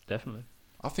week. Definitely.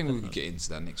 I think we could get into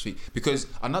that next week, because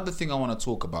another thing I want to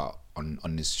talk about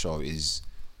on this show is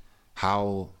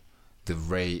how the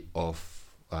rate of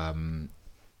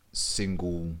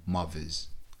single mothers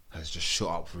has just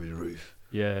shot up through the roof.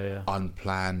 Yeah.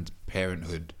 Unplanned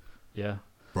parenthood. Yeah.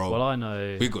 bro. Well, I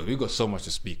know we got so much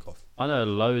to speak of. I know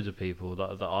loads of people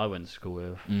that I went to school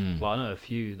with. Like, I know a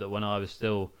few that when I was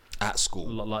still at school,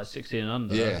 like 16 and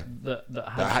under, that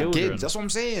had children. kids. That's what I'm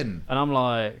saying. And I'm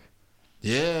like,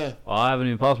 yeah, I haven't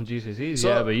even passed my GCSEs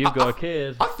yet, but you've got a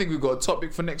kid. I think we've got a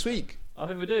topic for next week. I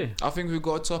think we do. I think we've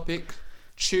got a topic.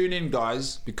 Tune in,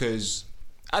 guys, because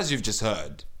as you've just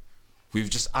heard, we've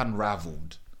just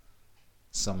unravelled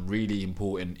some really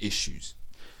important issues.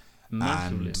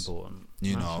 Massively important.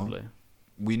 You know,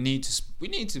 we need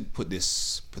to put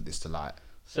this to light.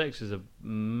 Sex is a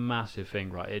massive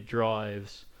thing, right? It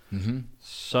drives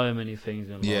so many things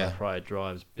in life, right? It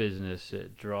drives business,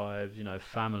 it drives,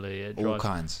 family, it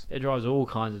drives all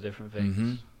kinds of different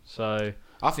things. So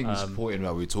I think it's important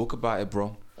that we talk about it,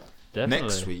 bro. Definitely.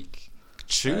 Next week,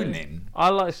 tune in. I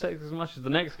like sex as much as the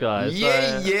next guy.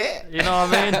 Yeah. You know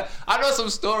what I mean? I know some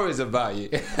stories about you.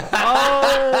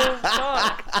 Oh,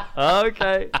 fuck.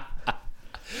 Okay.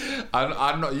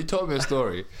 I'm not. You told me a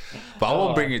story, but I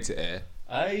won't bring it to air.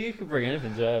 You can bring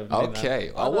anything to air.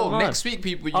 Okay. Well, next week,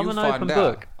 people, you find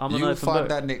out. You'll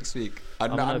find out next week. I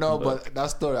know, but that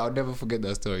story, I'll never forget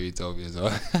that story you told me as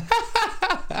well.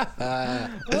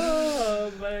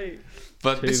 Oh, mate.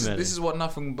 But this is what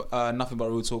nothing but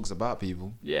real talks about,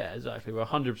 people. Yeah, exactly. We're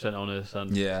 100% honest,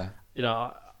 and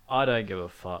I don't give a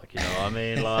fuck. You know what I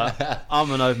mean? Like, I'm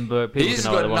an open book. People He's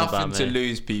can know got what they want nothing about to me.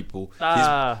 lose, people.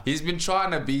 Ah. He's been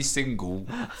trying to be single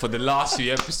for the last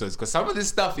few episodes because some of the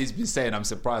stuff he's been saying, I'm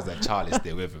surprised that Charlie's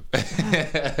still with him.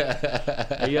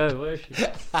 Hey, yo, where is she?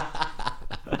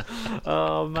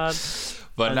 Oh man.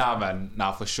 But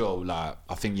now for sure, like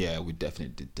I think we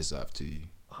definitely deserve to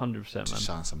 100%, man.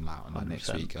 shine some light on that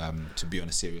next week. To be on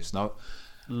a serious note.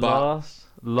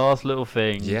 Last little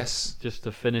thing. Yes. Just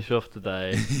to finish off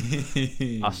today.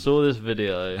 I saw this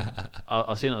video.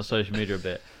 I've seen it on social media a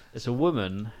bit. It's a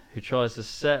woman who tries to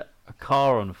set a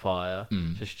car on fire,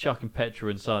 just chucking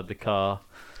petrol inside the car,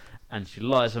 and she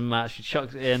lights a match, she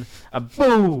chucks it in, and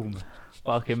boom!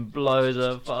 Fucking blows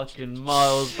her fucking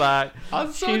miles back.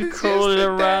 She's crawling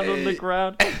around on the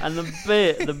ground, and the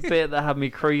bit that had me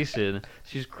creasing,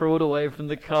 she's crawled away from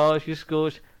the car, she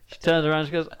scores. She turns around,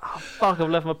 she goes, "Oh fuck! I've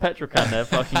left my petrol can there."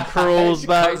 Fucking crawls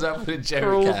back,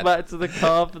 back to the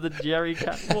car for the jerry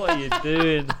can. What are you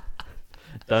doing?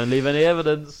 Don't leave any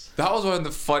evidence. That was one of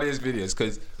the funniest videos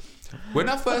because when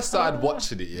I first started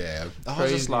watching it, I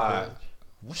was just like,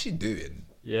 "What's she doing?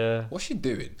 Yeah, what's she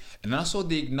doing?" And then I saw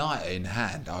the igniter in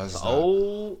hand. I was like,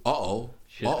 "Oh,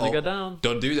 she's gonna go down.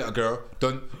 Don't do that, girl.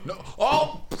 Don't. No.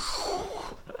 Oh."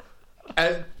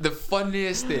 And the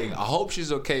funniest thing, I hope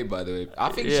she's okay, by the way. I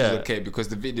think she's okay because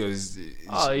the video is...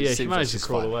 she managed to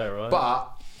crawl away, right?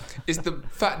 But it's the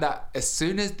fact that as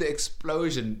soon as the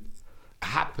explosion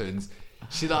happens,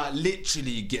 she like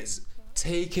literally gets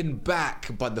taken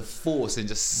back by the force and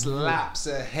just slaps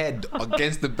her head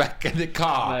against the back of the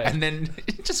car. Mate, and then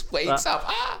it just wakes up.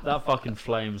 That fucking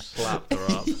flame slapped her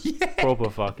up. Proper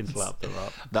fucking slapped her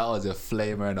up. That was a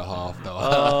flamer and a half, though.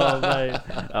 Oh, mate.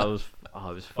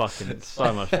 It was fucking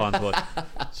so much fun to watch.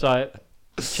 So,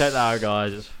 check that out,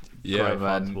 guys. It's great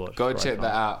fun to watch. Go check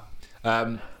that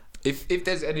out. If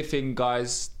there's anything,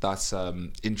 guys, that's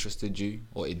interested you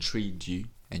or intrigued you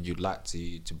and you'd like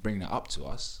to bring that up to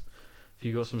us. If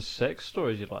you got some sex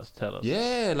stories you'd like to tell us.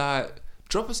 Yeah, like,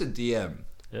 drop us a DM.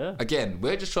 Yeah. Again,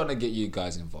 we're just trying to get you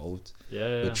guys involved.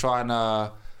 Yeah. We're trying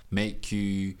to make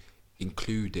you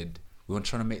included. We're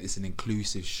trying to make this an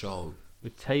inclusive show.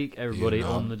 We take everybody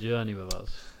on the journey with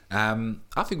us.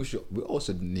 I think we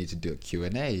also need to do a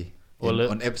Q&A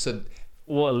on episode.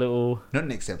 Not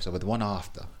next episode, but the one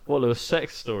after. What little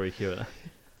sex story Q&A?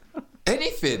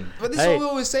 Anything. But this is what we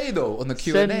always say though on the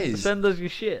Q&As. Send us your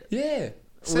shit. Yeah.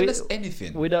 Send us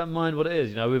anything. We don't mind what it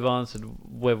is. We've answered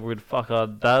whether we'd fuck our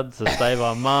dads to save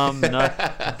our mum.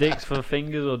 Dicks for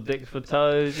fingers or dicks for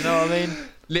toes. You know what I mean?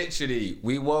 Literally,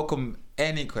 we welcome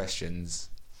any questions,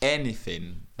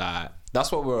 anything.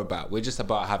 That's what we're about. We're just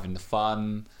about having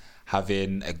fun,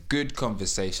 having a good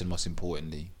conversation, most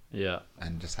importantly. Yeah.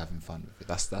 And just having fun with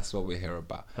it. That's what we're here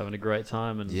about. Having a great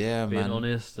time and being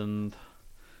honest and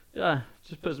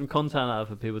just put some content out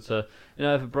for people to,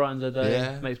 if it brightens their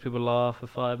day, makes people laugh for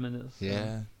 5 minutes.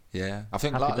 Yeah. I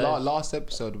think last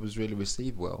episode was really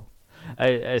received well.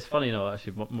 Hey, it's funny,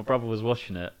 actually, my brother was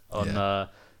watching it on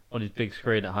his big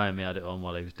screen at home. He had it on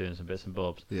while he was doing some bits and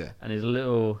bobs. Yeah. And his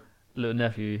little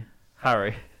nephew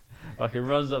Harry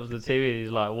runs up to the TV and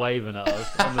he's like waving at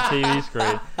us on the TV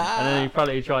screen, and then he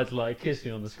probably tried to like kiss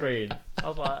me on the screen. I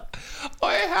was like, "Oh,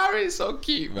 Harry's so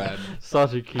cute, man!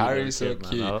 Such a cute Harry's so kid,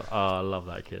 cute. Man. I love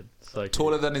that kid. So cute.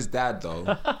 Taller than his dad, though.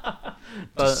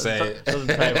 Just say it. Doesn't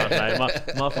say much,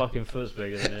 mate. My fucking foot's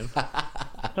bigger than him.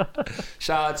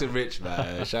 Shout out to Rich,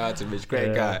 man. Shout out to Rich,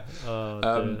 great guy.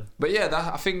 But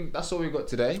yeah, I think that's all we got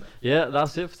today. Yeah,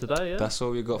 that's it for today. Yeah, that's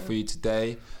all we got for you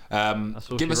today.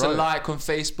 Give us a like on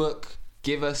Facebook.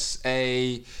 Give us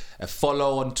a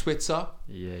follow on Twitter.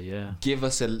 Yeah. Give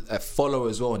us a follow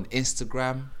as well on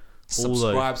Instagram.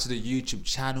 Subscribe to the YouTube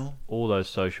channel. All those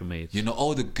social medias. You know,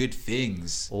 all the good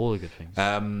things. All the good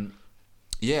things.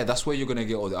 Yeah, that's where you're going to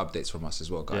get all the updates from us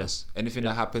as well, guys. Yeah. Anything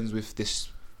that happens with this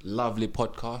lovely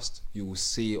podcast, you will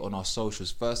see it on our socials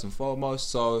first and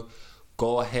foremost. So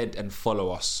go ahead and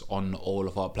follow us on all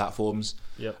of our platforms.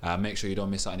 Yep. Make sure you don't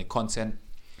miss out any content.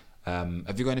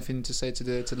 Have you got anything to say to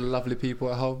the lovely people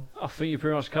at home? I think you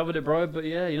pretty much covered it, bro. But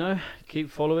yeah, you know,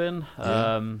 keep following.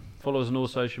 Follow us on all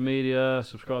social media.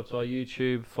 Subscribe to our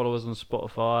YouTube. Follow us on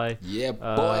Spotify. Yeah,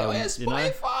 boy, where's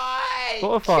Spotify?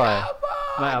 Spotify.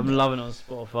 Mate, I'm loving it on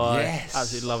Spotify. Yes.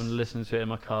 Absolutely loving listening to it in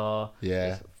my car.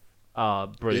 Yeah.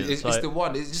 Brilliant. It's the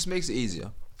one. It just makes it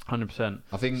easier. 100%.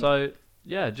 I think so.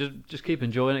 Yeah, just keep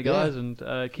enjoying it, guys, and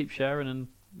keep sharing, and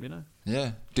you know.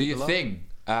 Yeah. Do your thing.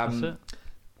 That's it.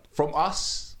 From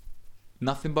us,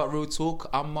 nothing but real talk.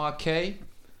 I'm MarKay.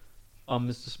 I'm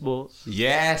Mr. Sports.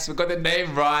 Yes, we got the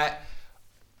name right.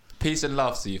 Peace and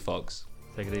love to you, folks.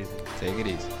 Take it easy. Take it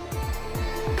easy.